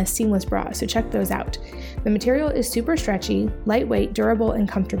leggings and the seamless bra, so check those out. The material is super stretchy, lightweight, durable, and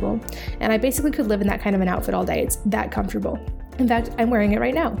comfortable, and I basically could live in that kind of an outfit all day. It's that comfortable. In fact, I'm wearing it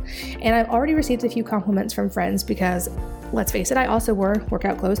right now, and I've already received a few compliments from friends because, let's face it, I also wore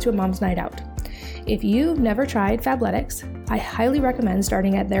workout clothes to a mom's night out. If you've never tried Fabletics, I highly recommend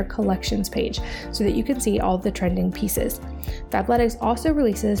starting at their collections page so that you can see all the trending pieces. Fabletics also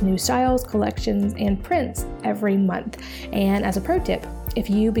releases new styles, collections, and prints every month. And as a pro tip, if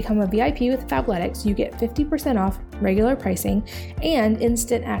you become a VIP with Fabletics, you get 50% off regular pricing and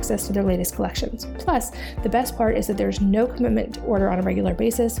instant access to their latest collections. Plus, the best part is that there's no commitment to order on a regular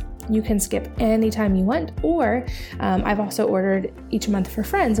basis. You can skip anytime you want, or I've also ordered each month for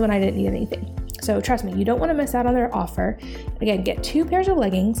friends when I didn't need anything. So trust me, you don't want to miss out on their offer. Again, get 2 pairs of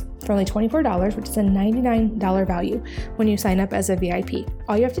leggings for only $24, which is a $99 value when you sign up as a VIP.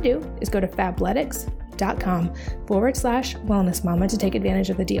 All you have to do is go to fabletics.com/wellnessmama to take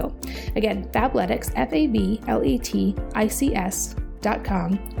advantage of the deal. Again, Fabletics,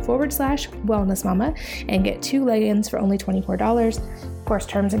 fabletics.com/wellnessmama, and get 2 leggings for only $24. Of course,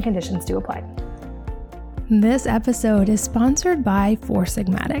 terms and conditions do apply. This episode is sponsored by Four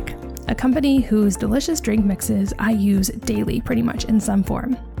Sigmatic, a company whose delicious drink mixes I use daily pretty much in some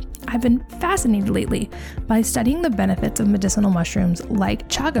form. I've been fascinated lately by studying the benefits of medicinal mushrooms like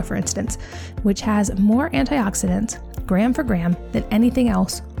chaga, for instance, which has more antioxidants gram for gram than anything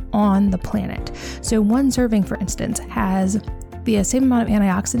else on the planet. So one serving, for instance, has the same amount of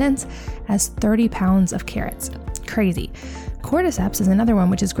antioxidants as 30 pounds of carrots. Crazy. Cordyceps is another one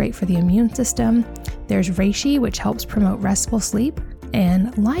which is great for the immune system. There's reishi, which helps promote restful sleep,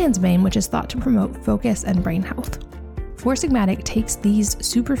 and lion's mane, which is thought to promote focus and brain health. Four Sigmatic takes these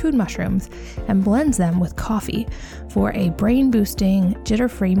superfood mushrooms and blends them with coffee for a brain-boosting,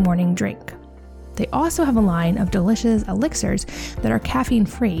 jitter-free morning drink. They also have a line of delicious elixirs that are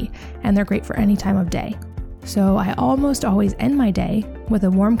caffeine-free, and they're great for any time of day. So I almost always end my day with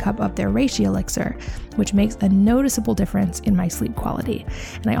a warm cup of their reishi elixir, which makes a noticeable difference in my sleep quality.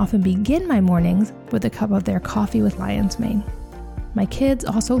 And I often begin my mornings with a cup of their coffee with lion's mane. My kids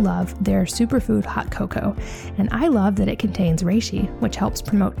also love their superfood hot cocoa, and I love that it contains reishi, which helps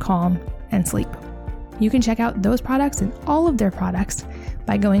promote calm and sleep. You can check out those products and all of their products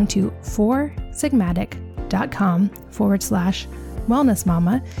by going to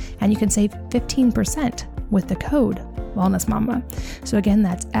foursigmatic.com/wellnessmama, and you can save 15% with the code wellnessmama. So again,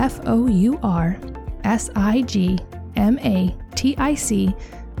 that's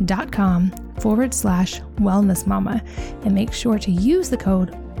foursigmatic.com/wellnessmama, and make sure to use the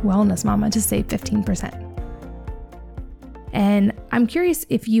code wellnessmama to save 15%. And I'm curious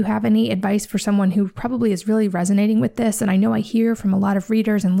if you have any advice for someone who probably is really resonating with this. And I know I hear from a lot of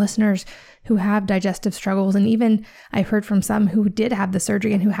readers and listeners who have digestive struggles. And even I've heard from some who did have the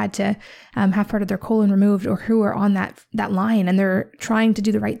surgery and who had to have part of their colon removed, or who are on that line, and they're trying to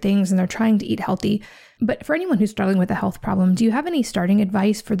do the right things and they're trying to eat healthy. But for anyone who's struggling with a health problem, do you have any starting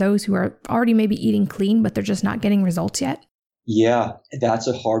advice for those who are already maybe eating clean, but they're just not getting results yet? Yeah, that's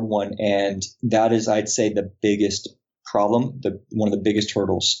a hard one. And that is, I'd say, the biggest problem, one of the biggest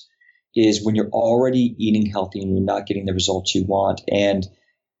hurdles. is when you're already eating healthy and you're not getting the results you want. And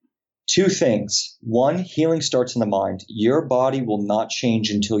two things. One, healing starts in the mind. Your body will not change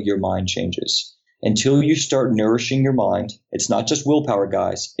until your mind changes. Until you start nourishing your mind. It's not just willpower,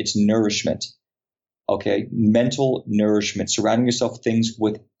 guys. It's nourishment. Okay, mental nourishment, surrounding yourself with things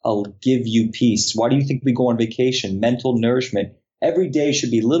will give you peace. Why do you think we go on vacation? Mental nourishment. Every day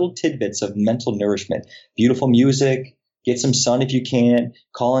should be little tidbits of mental nourishment. Beautiful music, get some sun if you can,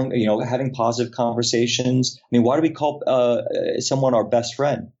 having positive conversations. I mean, why do we call someone our best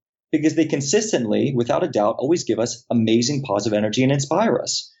friend? Because they consistently, without a doubt, always give us amazing positive energy and inspire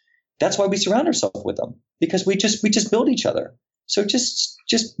us. That's why we surround ourselves with them, because we just build each other. So just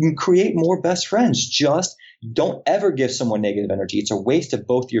create more best friends. Just don't ever give someone negative energy. It's a waste of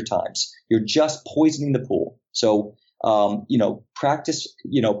both your times. You're just poisoning the pool. So, practice,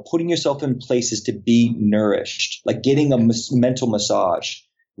 putting yourself in places to be nourished, like getting a mental massage,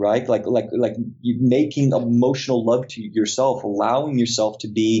 right? Like you making emotional love to yourself, allowing yourself to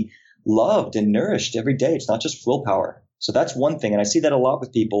be loved and nourished every day. It's not just willpower. So that's one thing. And I see that a lot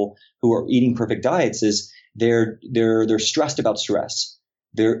with people who are eating perfect diets is they're stressed about stress.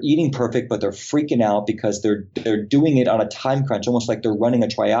 They're eating perfect, but they're freaking out because they're doing it on a time crunch, almost like they're running a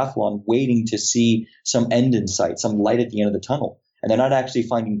triathlon, waiting to see some end in sight, some light at the end of the tunnel. And they're not actually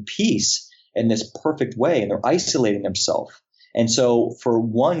finding peace in this perfect way, and they're isolating themselves. And so for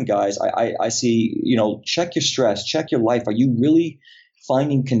one, guys, I see, check your stress, check your life. Are you really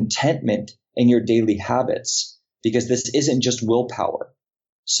finding contentment in your daily habits? Because this isn't just willpower.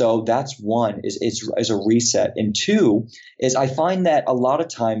 So that's one, is a reset. And two is I find that a lot of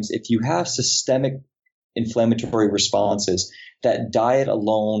times if you have systemic inflammatory responses, that diet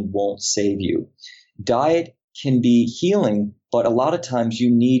alone won't save you. Diet can be healing, but a lot of times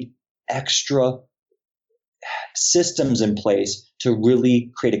you need extra systems in place to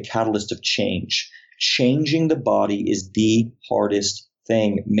really create a catalyst of change. Changing the body is the hardest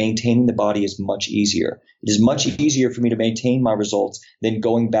thing. Maintaining the body is much easier. It is much easier for me to maintain my results than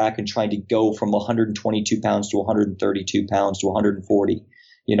going back and trying to go from 122 pounds to 132 pounds to 140,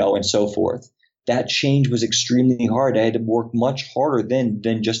 and so forth. That change was extremely hard. I had to work much harder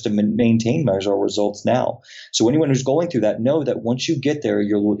than just to maintain my results now. So anyone who's going through that, know that once you get there,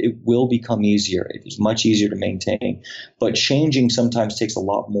 it will become easier. It's much easier to maintain. But changing sometimes takes a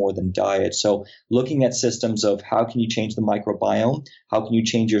lot more than diet. So looking at systems of how can you change the microbiome? How can you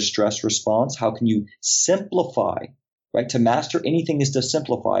change your stress response? How can you simplify, right? To master anything is to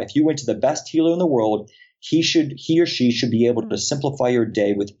simplify. If you went to the best healer in the world, he or she should be able to simplify your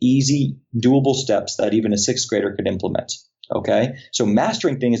day with easy, doable steps that even a sixth grader could implement. Okay, so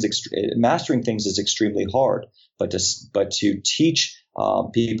mastering things is extremely hard, but to teach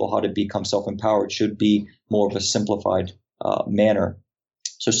people how to become self-empowered should be more of a simplified manner.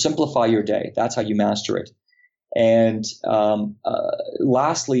 So simplify your day. That's how you master it. And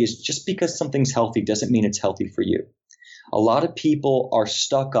lastly, is just because something's healthy doesn't mean it's healthy for you. A lot of people are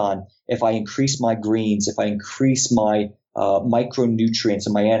stuck on, if I increase my greens, if I increase my micronutrients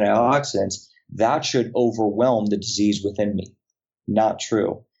and my antioxidants, that should overwhelm the disease within me. Not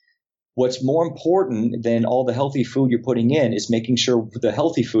true. What's more important than all the healthy food you're putting in is making sure the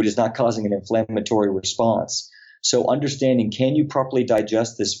healthy food is not causing an inflammatory response. So understanding, can you properly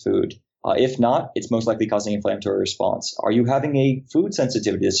digest this food? If not, it's most likely causing an inflammatory response. Are you having a food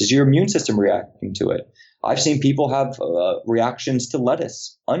sensitivity? This is your immune system reacting to it. I've seen people have reactions to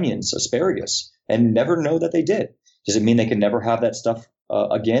lettuce, onions, asparagus, and never know that they did. Does it mean they can never have that stuff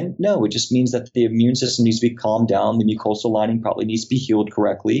again? No, it just means that the immune system needs to be calmed down. The mucosal lining probably needs to be healed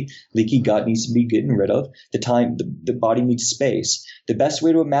correctly. Leaky gut needs to be getting rid of. The body needs space. The best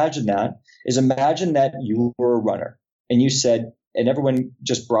way to imagine that is imagine that you were a runner and you said, and everyone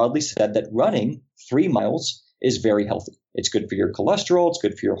just broadly said that running 3 miles is very healthy. It's good for your cholesterol. It's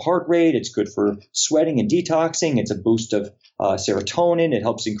good for your heart rate. It's good for sweating and detoxing. It's a boost of serotonin. It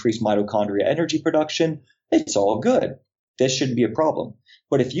helps increase mitochondria energy production. It's all good. This shouldn't be a problem.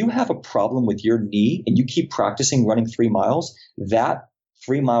 But if you have a problem with your knee and you keep practicing running 3 miles, that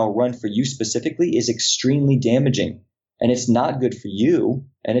 3-mile run for you specifically is extremely damaging. And it's not good for you,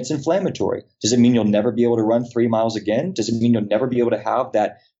 and it's inflammatory. Does it mean you'll never be able to run 3 miles again? Does it mean you'll never be able to have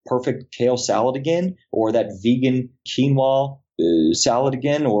that perfect kale salad again, or that vegan quinoa salad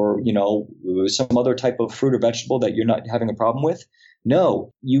again, or some other type of fruit or vegetable that you're not having a problem with?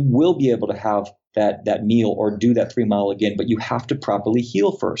 No, you will be able to have that meal or do that 3 mile again, but you have to properly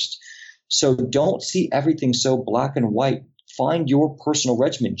heal first. So don't see everything so black and white. Find your personal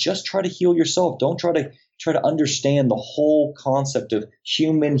regimen. Just try to heal yourself. Don't try to understand the whole concept of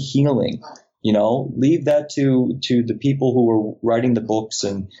human healing. Leave that to the people who are writing the books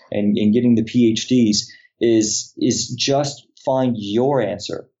and getting the PhDs. Is just find your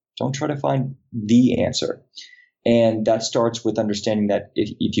answer. Don't try to find the answer. And that starts with understanding that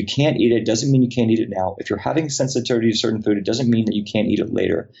if you can't eat it, doesn't mean you can't eat it now. If you're having sensitivity to certain food, it doesn't mean that you can't eat it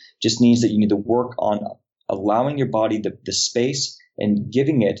later. It just means that you need to work on allowing your body the space and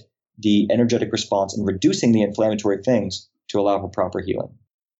giving it the energetic response and reducing the inflammatory things to allow for proper healing.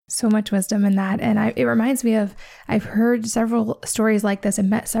 So much wisdom in that. And it reminds me of, I've heard several stories like this and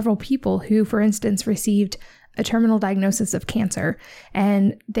met several people who, for instance, received a terminal diagnosis of cancer,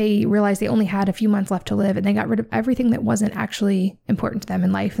 and they realized they only had a few months left to live, and they got rid of everything that wasn't actually important to them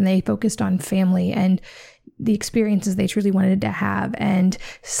in life. And they focused on family and the experiences they truly wanted to have, and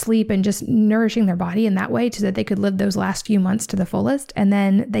sleep, and just nourishing their body in that way so that they could live those last few months to the fullest. And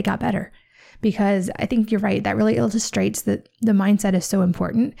then they got better. Because I think you're right. That really illustrates that the mindset is so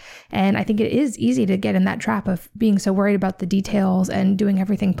important. And I think it is easy to get in that trap of being so worried about the details and doing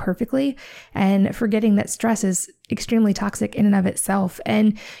everything perfectly and forgetting that stress is extremely toxic in and of itself.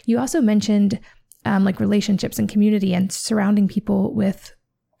 And you also mentioned like relationships and community and surrounding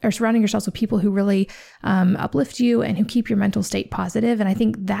yourselves with people who really uplift you and who keep your mental state positive. And I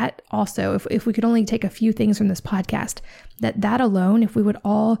think that also, if we could only take a few things from this podcast, that alone, if we would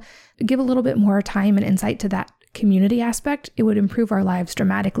all give a little bit more time and insight to that community aspect, it would improve our lives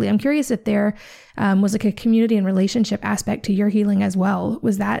dramatically. I'm curious if there was like a community and relationship aspect to your healing as well.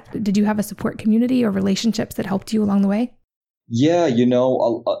 Did you have a support community or relationships that helped you along the way? Yeah,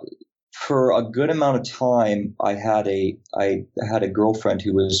 for a good amount of time, I had a girlfriend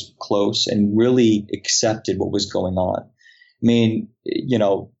who was close and really accepted what was going on. I mean,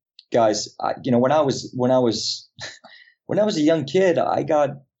 guys, when I was a young kid, I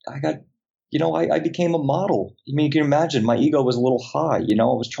became a model. I mean, you can imagine my ego was a little high. I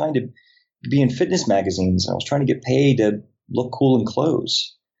was trying to be in fitness magazines. I was trying to get paid to look cool in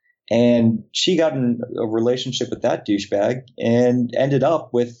clothes. And she got in a relationship with that douchebag and ended up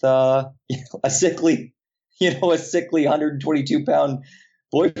with a sickly 122-pound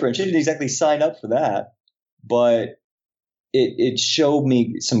boyfriend. She didn't exactly sign up for that, but it showed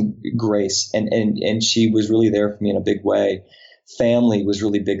me some grace, and she was really there for me in a big way. Family was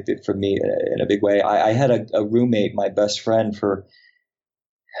really big for me in a big way. I had a roommate, my best friend, for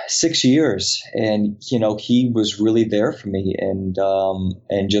 6 years, and he was really there for me, and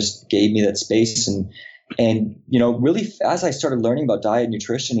just gave me that space, and really, as I started learning about diet and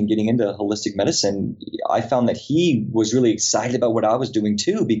nutrition and getting into holistic medicine, I found that he was really excited about what I was doing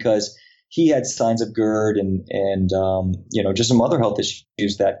too, because he had signs of GERD and just some other health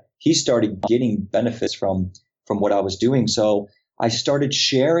issues that he started getting benefits from what I was doing. So I started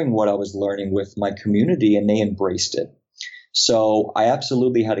sharing what I was learning with my community, and they embraced it. So I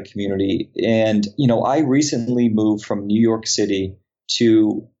absolutely had a community. And, I recently moved from New York City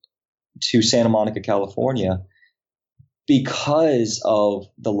to Santa Monica, California, because of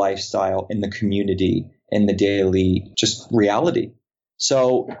the lifestyle and the community and the daily just reality.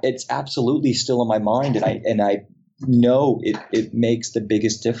 So it's absolutely still in my mind. And I know it makes the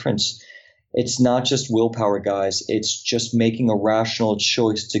biggest difference. It's not just willpower, guys. It's just making a rational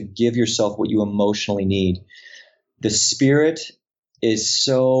choice to give yourself what you emotionally need. The spirit is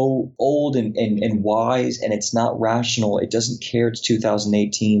so old and wise, and it's not rational. It doesn't care. It's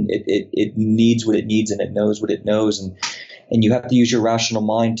 2018. It needs what it needs, and it knows what it knows. And you have to use your rational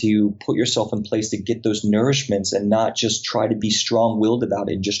mind to put yourself in place to get those nourishments, and not just try to be strong-willed about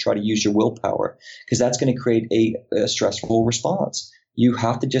it and just try to use your willpower, because that's going to create a stressful response. You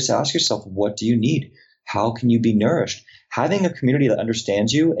have to just ask yourself, what do you need? How can you be nourished? Having a community that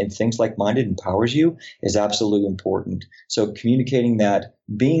understands you and thinks like-minded empowers you is absolutely important. So communicating that,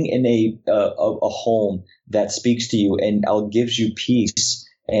 being in a home that speaks to you and gives you peace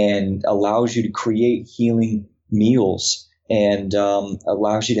and allows you to create healing meals and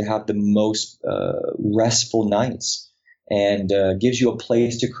allows you to have the most restful nights and gives you a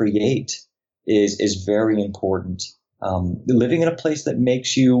place to create is very important. Living in a place that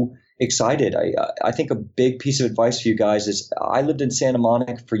makes you excited. I think a big piece of advice for you guys is, I lived in Santa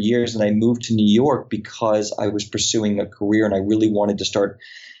Monica for years, and I moved to New York because I was pursuing a career and I really wanted to start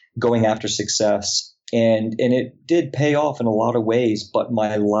going after success. And it did pay off in a lot of ways, but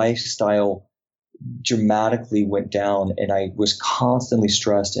my lifestyle dramatically went down, and I was constantly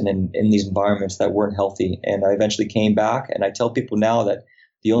stressed and in these environments that weren't healthy. And I eventually came back, and I tell people now that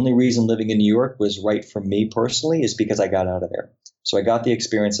the only reason living in New York was right for me personally is because I got out of there. So I got the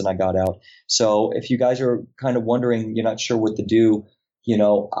experience and I got out. So if you guys are kind of wondering, you're not sure what to do,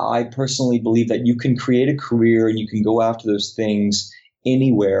 I personally believe that you can create a career and you can go after those things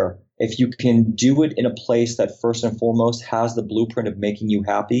anywhere if you can do it in a place that first and foremost has the blueprint of making you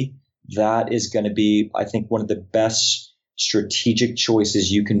happy, that is going to be, I think, one of the best strategic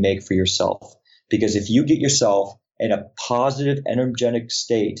choices you can make for yourself. Because if you get yourself in a positive, energetic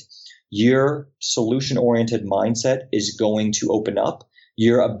state, your solution-oriented mindset is going to open up.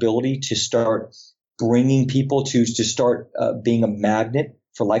 Your ability to start bringing people to start being a magnet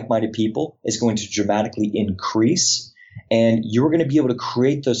for like-minded people is going to dramatically increase. And you're going to be able to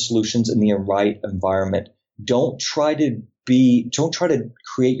create those solutions in the right environment. Don't try to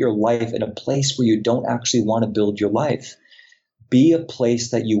create your life in a place where you don't actually want to build your life. Be a place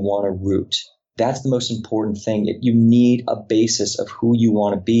that you want to root. That's the most important thing. You need a basis of who you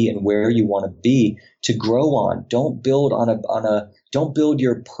want to be and where you want to be to grow on. Don't build don't build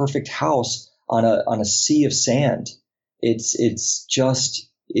your perfect house on a sea of sand. You're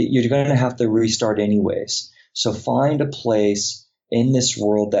going to have to restart anyways. So find a place in this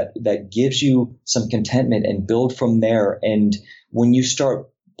world that gives you some contentment and build from there. And when you start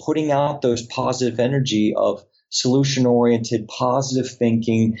putting out those positive energy of solution-oriented, positive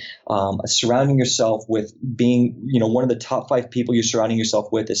thinking, surrounding yourself with being, one of the top 5 people you're surrounding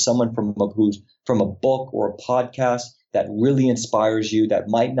yourself with is someone who's from a book or a podcast that really inspires you, that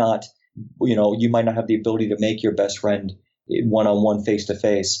might not, you might not have the ability to make your best friend one-on-one,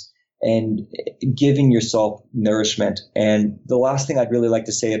 face-to-face, and giving yourself nourishment. And the last thing I'd really like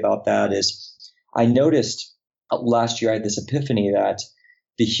to say about that is I noticed last year I had this epiphany that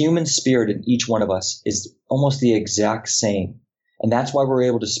the human spirit in each one of us is almost the exact same. And that's why we're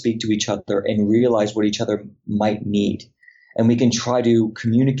able to speak to each other and realize what each other might need. And we can try to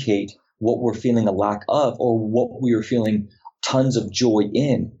communicate what we're feeling a lack of or what we are feeling tons of joy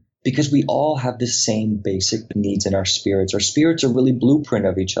in, because we all have the same basic needs in our spirits. Our spirits are really blueprint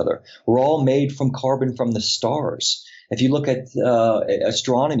of each other. We're all made from carbon from the stars. If you look at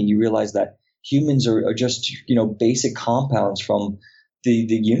astronomy, you realize that humans are just, basic compounds from the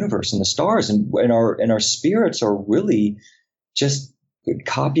universe and the stars, and our spirits are really just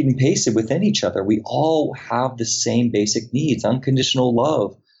copied and pasted within each other. We all have the same basic needs: unconditional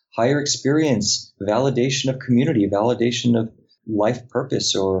love, higher experience, validation of community, validation of life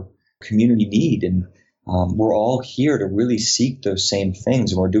purpose or community need. And we're all here to really seek those same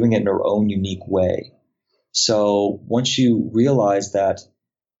things, and we're doing it in our own unique way. So once you realize that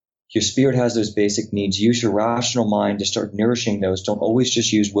your spirit has those basic needs, use your rational mind to start nourishing those. Don't always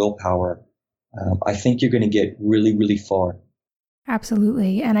just use willpower. I think you're going to get really, really far.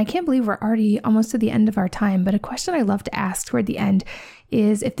 Absolutely. And I can't believe we're already almost to the end of our time. But a question I love to ask toward the end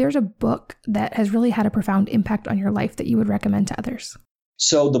is if there's a book that has really had a profound impact on your life that you would recommend to others.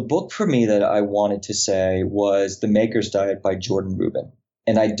 So the book for me that I wanted to say was The Maker's Diet by Jordan Rubin.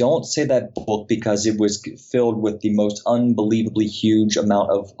 And I don't say that book because it was filled with the most unbelievably huge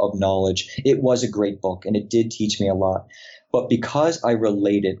amount of knowledge. It was a great book, and it did teach me a lot. But because I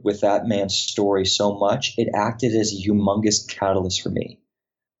related with that man's story so much, it acted as a humongous catalyst for me.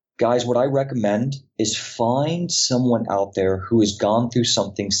 Guys, what I recommend is find someone out there who has gone through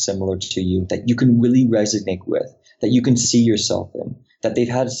something similar to you that you can really resonate with, that you can see yourself in, that they've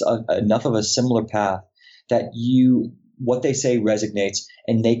had enough of a similar path that what they say resonates,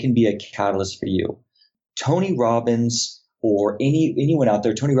 and they can be a catalyst for you. Tony Robbins or anyone out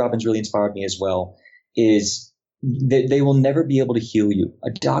there, Tony Robbins really inspired me as well, is they will never be able to heal you.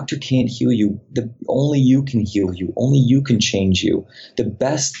 A doctor can't heal you. Only you can heal you. Only you can change you. The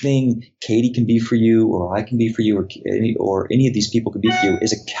best thing Katie can be for you, or I can be for you, or any of these people can be for you,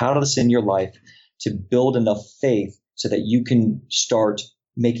 is a catalyst in your life to build enough faith so that you can start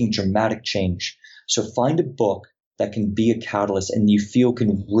making dramatic change. So find a book that can be a catalyst and you feel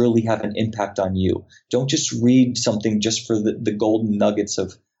can really have an impact on you. Don't just read something just for the golden nuggets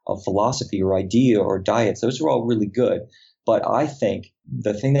of philosophy or idea or diets. Those are all really good. But I think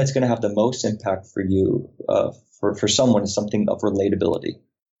the thing that's going to have the most impact for you, for someone, is something of relatability.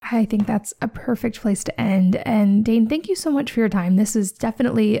 I think that's a perfect place to end. And Dane, thank you so much for your time. This is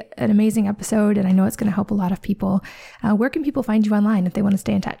definitely an amazing episode, and I know it's going to help a lot of people. Where can people find you online if they want to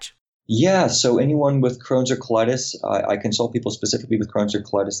stay in touch? Yeah, so anyone with Crohn's or colitis, I consult people specifically with Crohn's or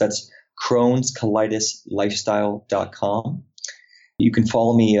colitis. That's Crohn'sColitisLifestyle.com. You can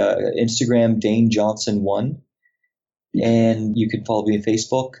follow me Instagram, Dane Johnson 1. And you can follow me on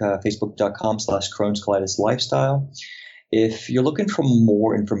Facebook, Facebook.com/Crohn's Colitis Lifestyle. If you're looking for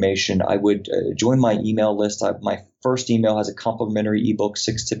more information, I would join my email list. My first email has a complimentary ebook,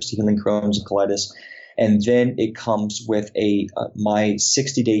 6 Tips to Healing Crohn's and Colitis. And then it comes with my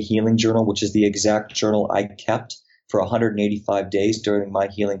 60-day healing journal, which is the exact journal I kept for 185 days during my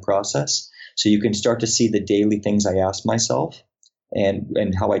healing process. So you can start to see the daily things I ask myself.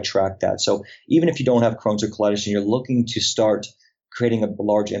 and how I track that. So even if you don't have Crohn's or colitis and you're looking to start creating a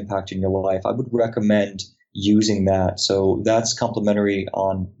large impact in your life, I would recommend using that. So that's complimentary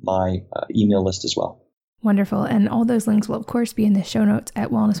on my email list as well. Wonderful. And all those links will, of course, be in the show notes at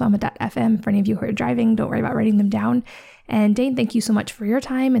wellnessmama.fm. For any of you who are driving, don't worry about writing them down. And Dane, thank you so much for your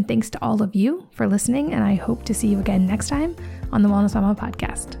time. And thanks to all of you for listening. And I hope to see you again next time on the Wellness Mama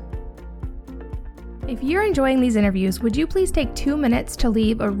podcast. If you're enjoying these interviews, would you please take 2 minutes to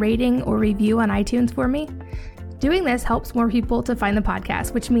leave a rating or review on iTunes for me? Doing this helps more people to find the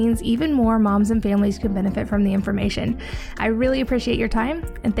podcast, which means even more moms and families can benefit from the information. I really appreciate your time,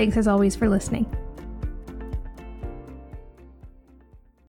 and thanks as always for listening.